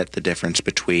looking at it the difference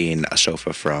between a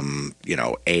sofa from,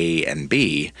 A and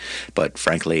B. But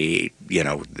frankly,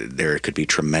 there could be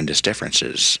tremendous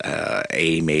differences.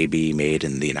 A may be made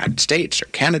in the United States or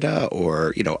Canada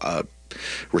or,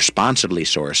 responsibly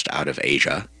sourced out of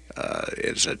Asia.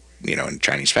 Is a in a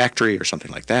Chinese factory or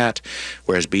something like that,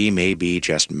 whereas B may be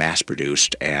just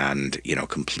mass-produced and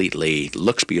completely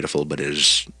looks beautiful but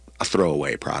is a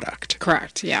throwaway product.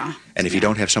 Correct, yeah. And if you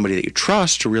don't have somebody that you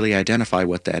trust to really identify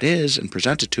what that is and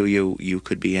present it to you, you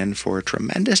could be in for a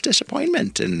tremendous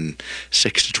disappointment in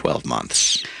 6 to 12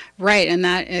 months. Right, and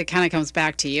that it kind of comes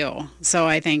back to you. So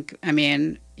I think,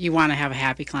 you want to have a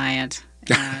happy client.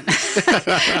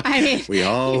 We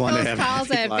all want to have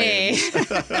calls at me.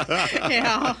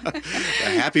 The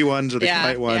happy ones are the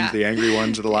quiet ones, the angry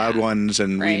ones are the loud ones,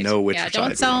 and we know which side.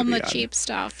 Don't sell them the on. cheap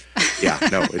stuff.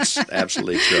 It's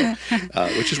absolutely true.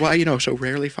 Which is why so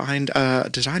rarely find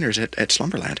designers at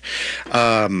Slumberland.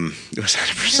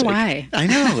 Why? I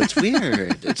know, it's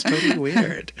weird. It's totally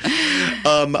weird.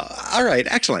 All right,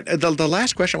 excellent. The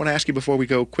last question I want to ask you before we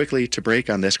go quickly to break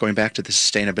on this, going back to the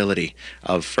sustainability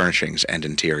of furnishings and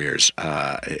interiors,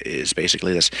 is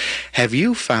basically this. Have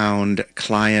you found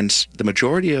clients, the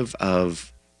majority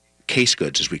of case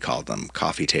goods, as we call them,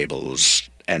 coffee tables,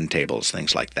 end tables,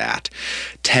 things like that,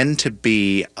 tend to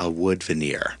be a wood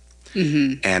veneer?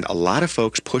 And a lot of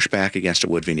folks push back against a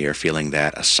wood veneer, feeling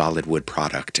that a solid wood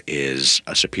product is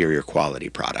a superior quality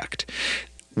product.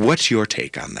 What's your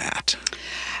take on that?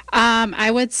 I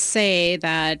would say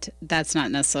that that's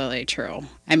not necessarily true.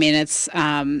 I mean, it's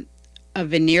a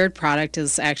veneered product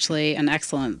is actually an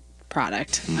excellent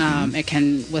product. It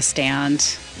can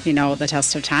withstand, the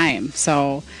test of time.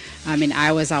 So,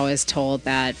 I was always told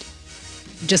that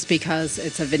just because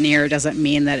it's a veneer doesn't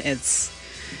mean that it's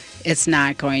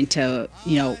not going to,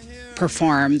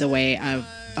 perform the way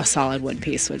a solid wood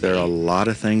piece would be. There are a lot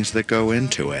of things that go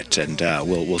into it, and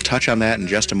we'll touch on that in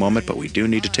just a moment, but we do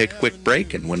need to take a quick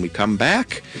break, and when we come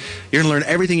back, you're going to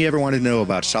learn everything you ever wanted to know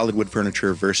about solid wood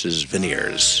furniture versus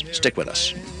veneers. Stick with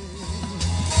us.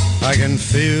 I can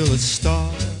feel it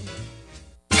start.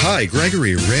 Hi,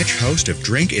 Gregory Rich, host of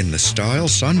Drink in the Style,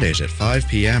 Sundays at 5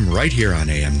 p.m. right here on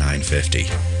AM 950.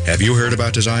 Have you heard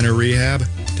about Designer Rehab?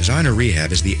 Designer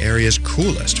Rehab is the area's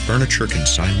coolest furniture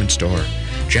consignment store.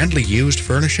 Gently used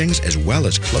furnishings as well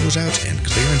as closeouts and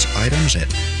clearance items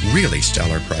at really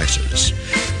stellar prices.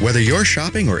 Whether you're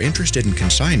shopping or interested in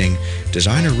consigning,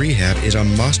 Designer Rehab is a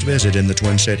must-visit in the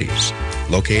Twin Cities.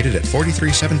 Located at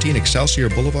 4317 Excelsior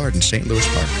Boulevard in St. Louis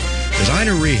Park.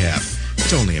 Designer Rehab.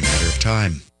 It's only a matter of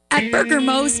time. At Burger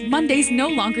Mo's, Mondays no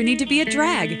longer need to be a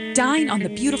drag. Dine on the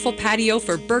beautiful patio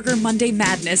for Burger Monday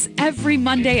Madness every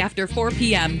Monday after 4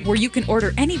 p.m., where you can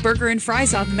order any burger and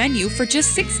fries on the menu for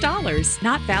just $6.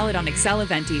 Not valid on Excel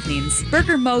event evenings.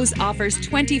 Burger Mo's offers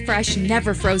 20 fresh,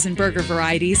 never frozen burger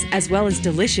varieties, as well as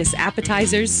delicious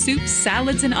appetizers, soups,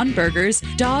 salads, and unburgers,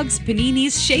 dogs,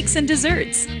 paninis, shakes, and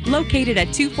desserts. Located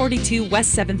at 242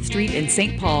 West 7th Street in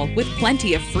St. Paul, with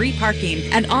plenty of free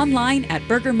parking, and online at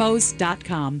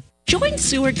burgermos.com. Join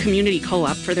Seward Community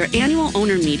Co-op for their annual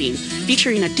owner meeting,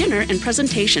 featuring a dinner and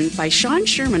presentation by Sean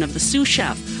Sherman of the Sioux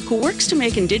Chef, who works to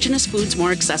make Indigenous foods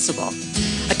more accessible.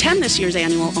 Attend this year's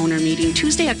annual owner meeting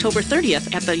Tuesday, October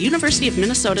 30th at the University of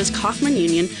Minnesota's Kaufman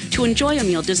Union to enjoy a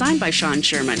meal designed by Sean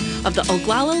Sherman of the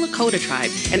Oglala Lakota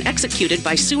tribe and executed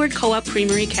by Seward Co-op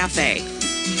Creamery Cafe.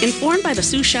 Informed by the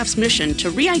Sioux Chef's mission to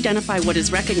re-identify what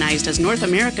is recognized as North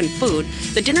American food,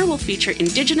 the dinner will feature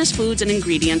indigenous foods and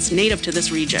ingredients native to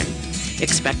this region.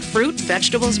 Expect fruit,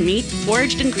 vegetables, meat,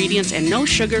 foraged ingredients, and no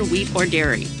sugar, wheat, or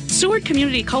dairy. Seward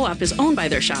Community Co-op is owned by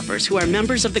their shoppers who are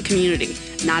members of the community.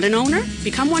 Not an owner?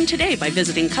 Become one today by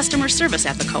visiting customer service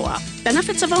at the co-op.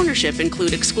 Benefits of ownership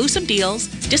include exclusive deals,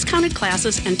 discounted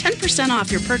classes, and 10%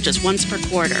 off your purchase once per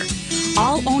quarter.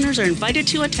 All owners are invited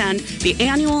to attend the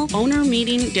annual owner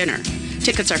meeting dinner.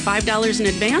 Tickets are $5 in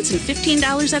advance and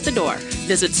 $15 at the door.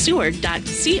 Visit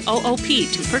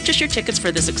seward.coop to purchase your tickets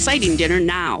for this exciting dinner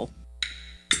now.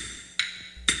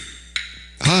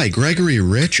 Hi, Gregory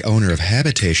Rich, owner of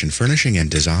Habitation Furnishing and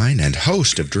Design and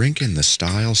host of Drink in the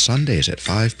Style Sundays at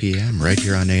 5 p.m. right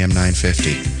here on AM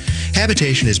 950.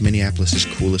 Habitation is Minneapolis'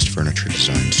 coolest furniture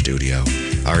design studio.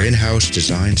 Our in-house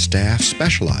design staff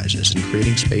specializes in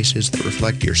creating spaces that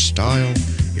reflect your style,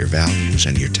 your values,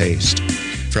 and your taste.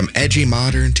 From edgy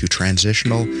modern to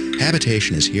transitional,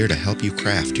 Habitation is here to help you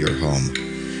craft your home.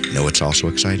 Know what's also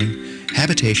exciting?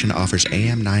 Habitation offers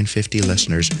AM 950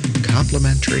 listeners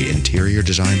complimentary interior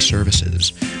design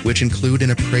services, which include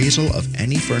an appraisal of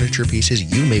any furniture pieces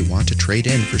you may want to trade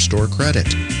in for store credit.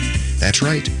 That's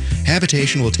right.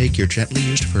 Habitation will take your gently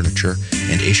used furniture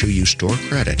and issue you store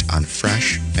credit on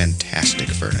fresh, fantastic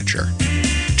furniture.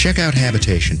 Check out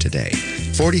Habitation today.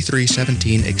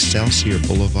 4317 Excelsior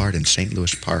Boulevard in St.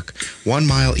 Louis Park, 1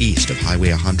 mile east of Highway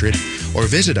 100, or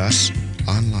visit us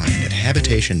online at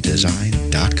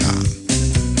habitationdesign.com.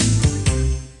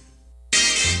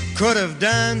 Could have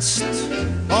danced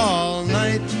all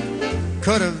night,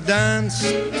 could have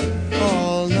danced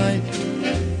all night,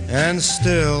 and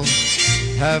still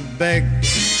have begged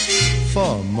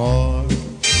for more.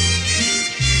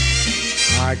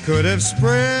 I could have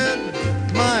spread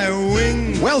my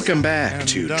wings. Welcome back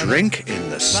to Drink in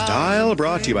the Style,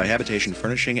 brought to you by Habitation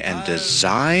Furnishing and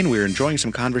Design. We're enjoying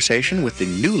some conversation with the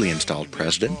newly installed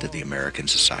president of the American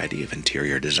Society of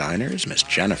Interior Designers, Miss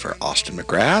Jennifer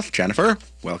Austin-McGrath. Jennifer,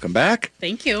 welcome back.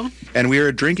 Thank you. And we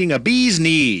are drinking a bee's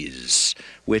knees,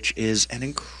 which is an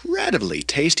incredibly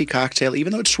tasty cocktail.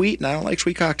 Even though it's sweet, and I don't like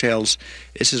sweet cocktails,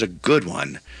 this is a good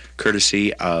one,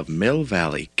 courtesy of Mill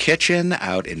Valley Kitchen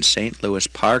out in St. Louis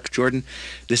Park. Jordan,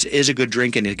 this is a good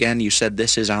drink, and again, you said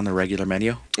this is on the regular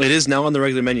menu? It is now on the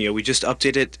regular menu. We just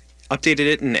updated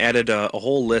it and added a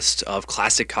whole list of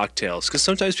classic cocktails because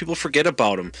sometimes people forget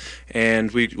about them,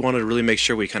 and we wanted to really make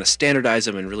sure we kind of standardize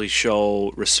them and really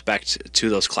show respect to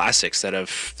those classics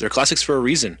they're classics for a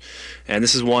reason. And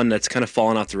this is one that's kind of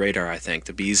fallen off the radar, I think,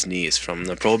 the bee's knees from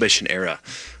the Prohibition era.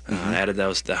 Added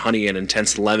the honey and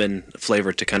intense lemon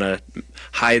flavor to kind of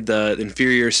hide the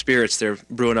inferior spirits they're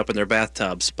brewing up in their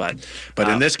bathtubs. But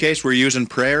in this case, we're using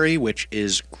Prairie, which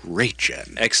is great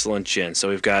gin. Excellent gin. So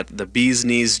we've got the bee's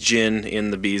knees gin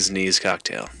in the bee's knees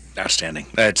cocktail. Outstanding.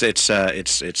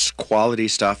 It's quality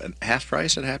stuff. And half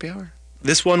price at happy hour?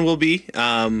 This one will be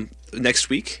next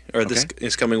week, or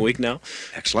this coming week now.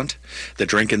 Excellent. The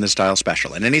Drink in the Style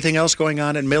special. And anything else going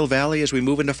on in Mill Valley as we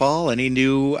move into fall? Any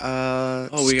new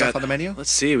stuff on the menu?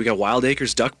 Let's see. We got Wild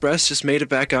Acres Duck Breast just made it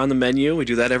back on the menu. We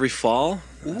do that every fall.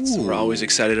 That's what we're always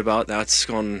excited about. That's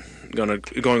going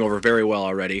over very well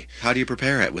already. How do you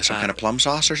prepare it? With some kind of plum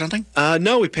sauce or something?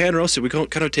 No, we pan roast it. We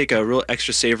kind of take a real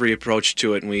extra savory approach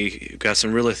to it, and we got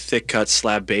some really thick cut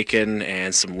slab bacon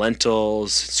and some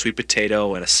lentils, sweet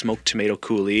potato, and a smoked tomato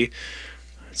coulis.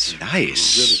 It's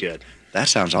nice. Really good. That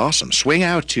sounds awesome. Swing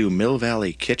out to Mill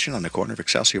Valley Kitchen on the corner of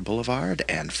Excelsior Boulevard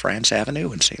and France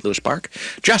Avenue in St. Louis Park,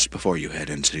 just before you head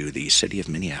into the city of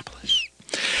Minneapolis.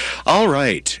 All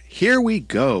right, here we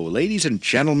go. Ladies and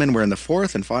gentlemen, we're in the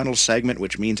fourth and final segment,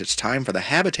 which means it's time for the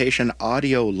Habitation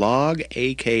Audio Log,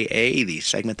 a.k.a. the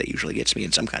segment that usually gets me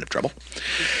in some kind of trouble.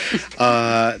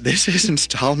 This is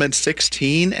installment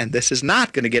 16, and this is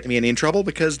not going to get me any trouble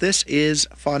because this is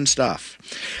fun stuff.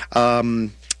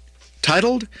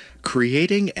 Titled,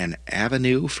 Creating an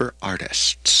Avenue for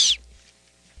Artists.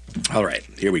 All right,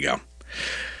 here we go.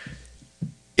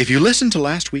 If you listened to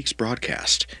last week's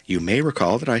broadcast, you may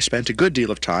recall that I spent a good deal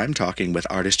of time talking with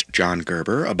artist John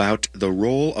Gerber about the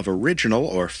role of original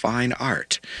or fine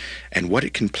art and what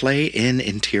it can play in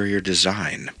interior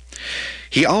design.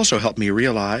 He also helped me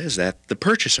realize that the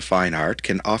purchase of fine art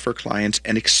can offer clients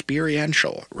an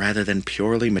experiential rather than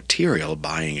purely material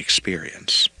buying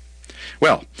experience.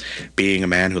 Well, being a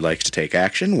man who likes to take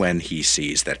action when he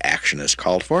sees that action is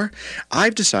called for,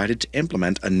 I've decided to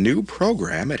implement a new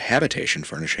program at Habitation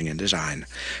Furnishing and Design.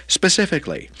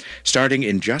 Specifically, starting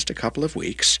in just a couple of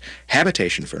weeks,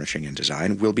 Habitation Furnishing and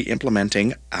Design will be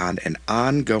implementing on an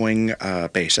ongoing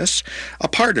basis a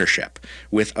partnership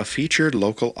with a featured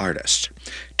local artist.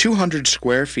 200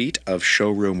 square feet of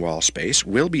showroom wall space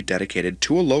will be dedicated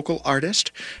to a local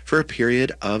artist for a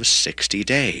period of 60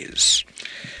 days.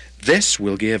 This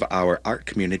will give our art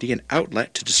community an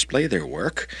outlet to display their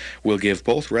work, will give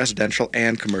both residential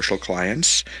and commercial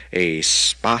clients a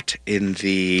spot in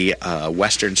the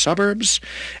western suburbs,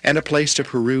 and a place to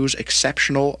peruse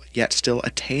exceptional yet still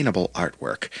attainable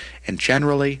artwork, and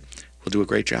generally will do a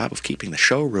great job of keeping the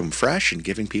showroom fresh and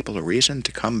giving people a reason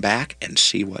to come back and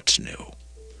see what's new.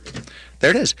 There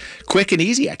it is. Quick and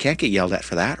easy. I can't get yelled at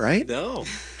for that, right? No.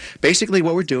 Basically,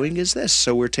 what we're doing is this.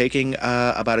 So we're taking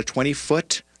about a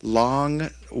 20-foot long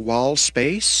wall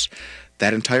space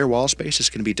That entire wall space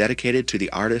is going to be dedicated to the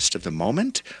artist of the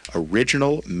moment,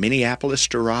 original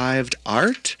Minneapolis-derived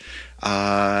art.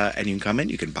 And you can come in,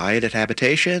 you can buy it at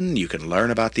Habitation, you can learn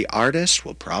about the artist.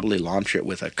 We'll probably launch it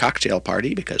with a cocktail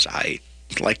party because I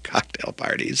like cocktail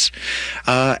parties.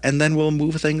 And then we'll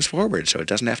move things forward. So it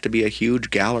doesn't have to be a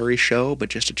huge gallery show, but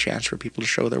just a chance for people to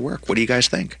show their work. What do you guys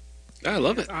think? I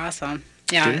love it. Awesome.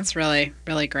 Yeah, Yeah. it's really,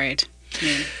 really great. I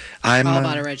mean, I'm all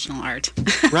about original art.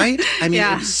 right? I mean,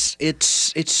 Yeah.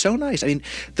 it's so nice. I mean,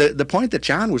 the point that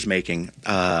John was making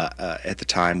at the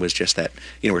time was just that,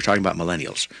 we're talking about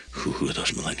millennials. Who are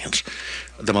those millennials?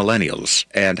 The millennials,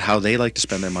 and how they like to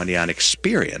spend their money on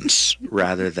experience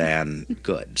rather than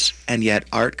goods. And yet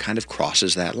art kind of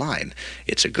crosses that line.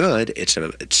 It's a good, it's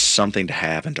something to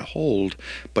have and to hold,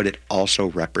 but it also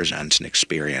represents an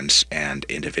experience and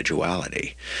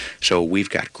individuality. So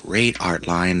we've got great art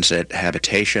lines at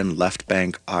Habitation, Left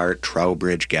Bank Art,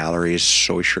 Trowbridge Galleries,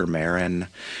 Soysher Marin,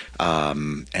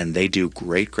 and they do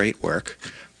great work.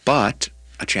 But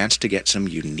a chance to get some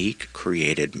unique,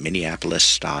 created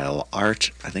Minneapolis-style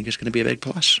art, I think is going to be a big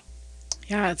plus.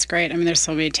 Yeah, it's great. I mean, there's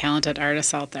so many talented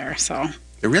artists out there, so.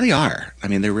 There really are. I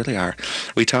mean, there really are.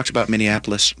 We talked about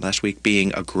Minneapolis last week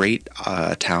being a great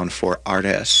town for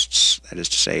artists. That is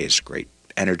to say, it's great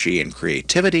energy and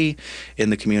creativity in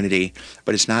the community,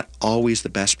 but it's not always the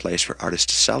best place for artists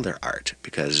to sell their art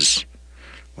because,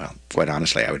 well, quite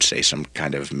honestly, I would say some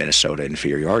kind of Minnesota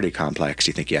inferiority complex.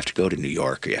 You think you have to go to New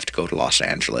York or you have to go to Los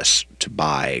Angeles to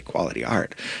buy quality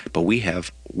art. But we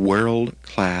have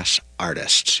world-class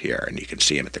artists here, and you can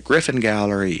see them at the Griffin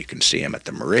Gallery, you can see them at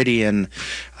the Meridian,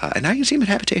 and now you can see them at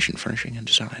Habitation, Furnishing and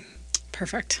Design.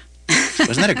 Perfect.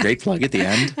 Wasn't that a great plug at the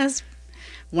end? That's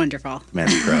wonderful.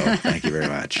 Mandy Pro, thank you very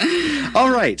much.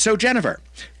 All right, so Jennifer,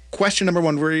 question number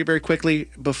one, very, very quickly,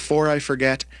 before I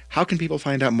forget, how can people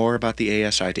find out more about the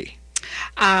ASID?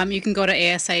 You can go to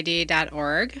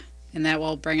asid.org, and that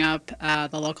will bring up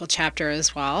the local chapter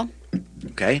as well.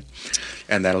 Okay,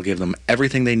 and that'll give them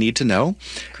everything they need to know.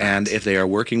 Correct. And if they are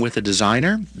working with a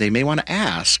designer, they may want to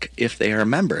ask if they are a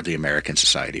member of the American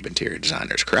Society of Interior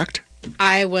Designers, correct?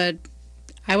 I would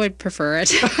prefer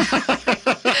it.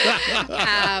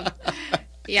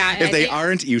 Yeah. If they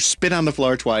aren't, you spit on the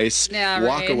floor twice, yeah,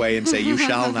 walk right. away and say, you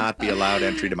shall not be allowed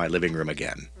entry to my living room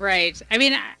again. Right. I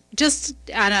mean, just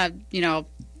on a,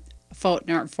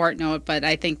 footnote, but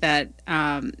I think that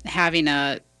having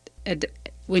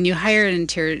when you hire an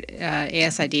interior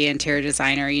ASID interior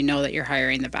designer, you know that you're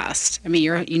hiring the best. I mean,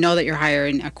 you know that you're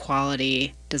hiring a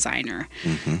quality designer.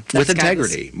 Mm-hmm. With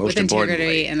integrity, most importantly. With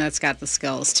integrity, and that's got the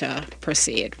skills to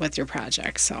proceed with your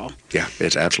project. So yeah,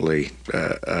 it's absolutely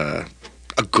a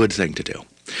good thing to do.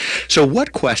 So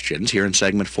what questions here in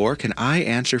segment 4 can I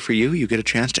answer for you? You get a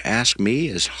chance to ask me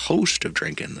as host of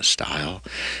Drink in the Style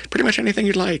pretty much anything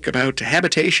you'd like about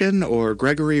Habitation or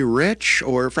Gregory Rich,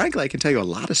 or frankly, I can tell you a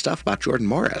lot of stuff about Jourdan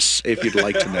Morris if you'd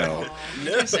like to know.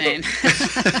 Interesting.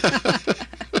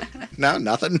 No,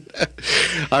 nothing?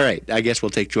 All right, I guess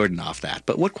we'll take Jourdan off that.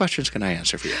 But what questions can I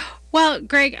answer for you? Well,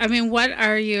 Greg, I mean, what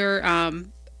are your,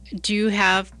 do you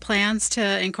have plans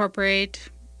to incorporate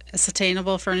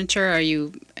sustainable furniture?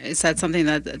 Is that something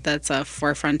that's a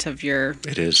forefront of your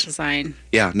design?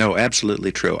 Yeah, no,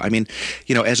 absolutely true. I mean,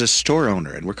 as a store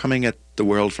owner, and we're coming at the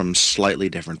world from slightly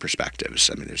different perspectives.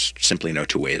 I mean, there's simply no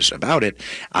two ways about it.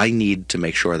 I need to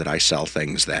make sure that I sell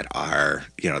things that are,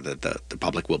 that the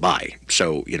public will buy.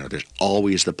 So, there's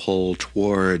always the pull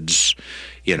towards,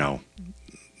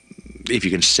 if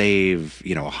you can save,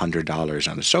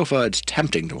 $100 on a sofa, it's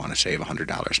tempting to want to save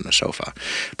 $100 on a sofa.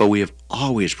 But we have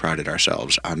always prided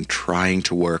ourselves on trying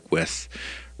to work with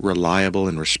reliable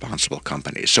and responsible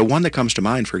companies. So one that comes to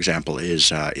mind, for example,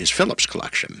 is Philips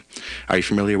Collection. Are you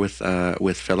familiar with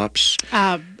Philips?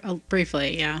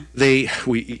 Briefly, yeah.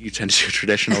 You tend to do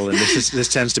traditional, and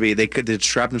this tends to be they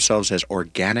describe themselves as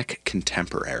organic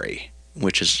contemporary,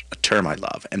 which is a term I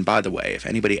love. And by the way, if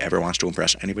anybody ever wants to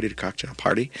impress anybody at a cocktail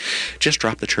party, just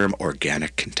drop the term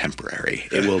organic contemporary.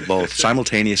 It will both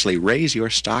simultaneously raise your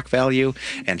stock value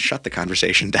and shut the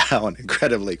conversation down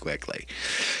incredibly quickly.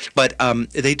 But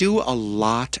they do a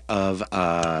lot of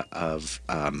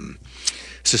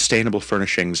sustainable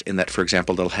furnishings in that, for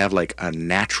example, they'll have like a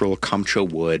natural Kamcha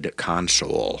wood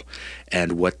console.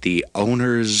 And what the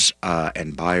owners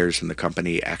and buyers in the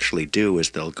company actually do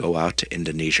is they'll go out to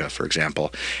Indonesia, for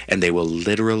example, and they will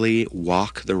literally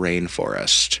walk the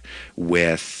rainforest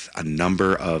with a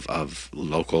number of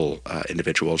local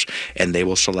individuals, and they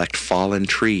will select fallen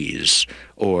trees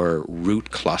or root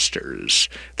clusters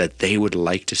that they would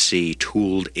like to see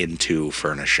tooled into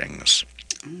furnishings.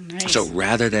 Nice. So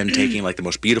rather than taking like the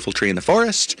most beautiful tree in the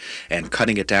forest and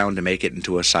cutting it down to make it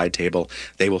into a side table,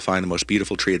 they will find the most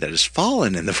beautiful tree that has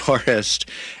fallen in the forest,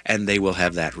 and they will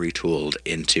have that retooled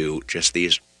into just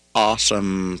these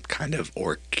awesome kind of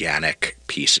organic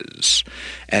pieces.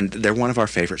 And they're one of our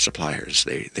favorite suppliers.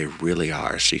 They really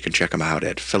are. So you can check them out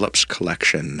at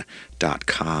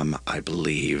phillipscollection.com, I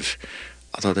believe.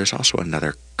 Although there's also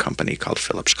another company called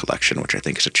Phillips Collection, which I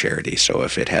think is a charity. So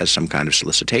if it has some kind of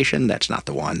solicitation, that's not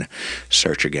the one.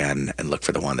 Search again and look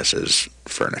for the one that says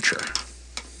furniture.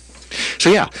 So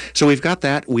yeah, so we've got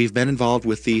that. We've been involved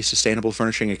with the Sustainable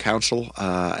Furnishing Council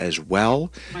as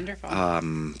well. Wonderful.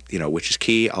 Which is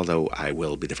key, although I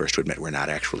will be the first to admit we're not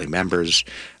actually members.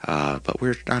 But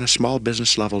we're on a small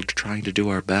business level trying to do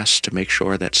our best to make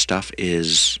sure that stuff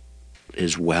is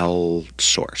well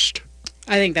sourced.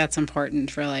 I think that's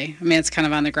important, really. I mean, it's kind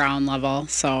of on the ground level,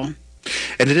 so.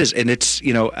 And it is, and it's,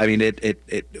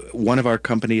 one of our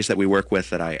companies that we work with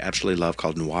that I absolutely love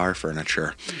called Noir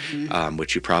Furniture,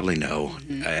 which you probably know,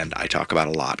 and I talk about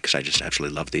a lot because I just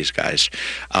absolutely love these guys.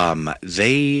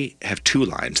 They have two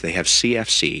lines. They have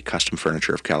CFC, Custom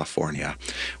Furniture of California,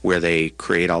 where they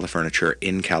create all the furniture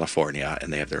in California,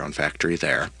 and they have their own factory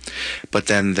there. But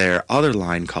then their other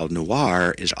line called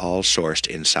Noir is all sourced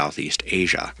in Southeast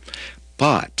Asia.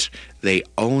 But they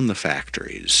own the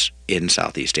factories in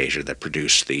Southeast Asia that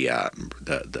produce the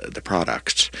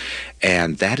products.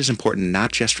 And that is important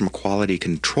not just from a quality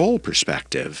control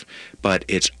perspective, but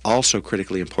it's also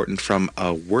critically important from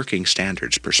a working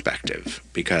standards perspective.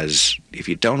 Because if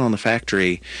you don't own the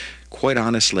factory, quite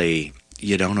honestly,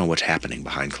 you don't know what's happening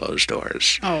behind closed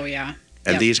doors. Oh, yeah.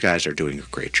 And these guys are doing a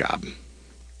great job.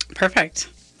 Perfect.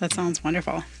 That sounds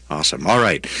wonderful. Awesome. All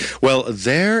right. Well,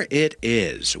 there it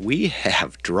is. We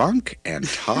have drunk and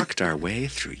talked our way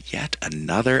through yet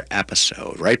another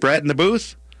episode. Right, Brett, in the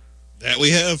booth? That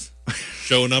we have.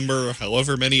 Show number,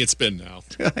 however many it's been now.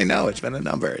 I know, it's been a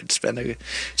number. It's been a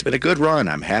good run.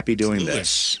 I'm happy doing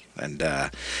this and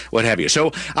what have you.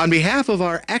 So on behalf of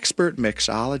our expert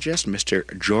mixologist, Mr.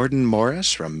 Jourdan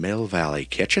Morris from Mill Valley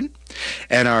Kitchen,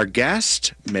 and our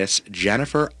guest, Miss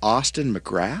Jennifer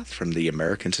Austin-McGrath from the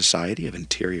American Society of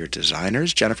Interior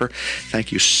Designers. Jennifer,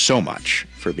 thank you so much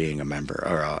for being a member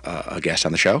or a guest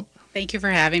on the show. Thank you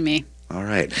for having me. All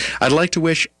right. I'd like to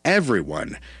wish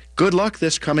everyone good luck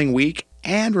this coming week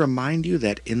and remind you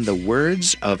that in the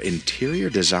words of interior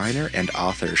designer and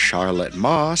author Charlotte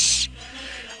Moss,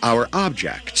 our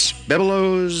objects,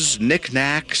 bibelots,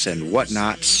 knickknacks, and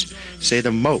whatnots say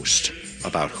the most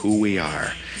about who we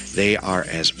are. They are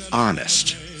as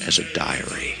honest as a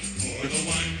diary.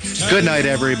 Good night,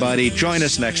 everybody. Join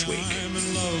us next week.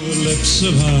 Lips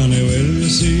of honey, will you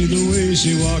see the way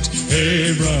she walks?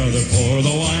 Hey, brother, pour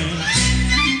the wine.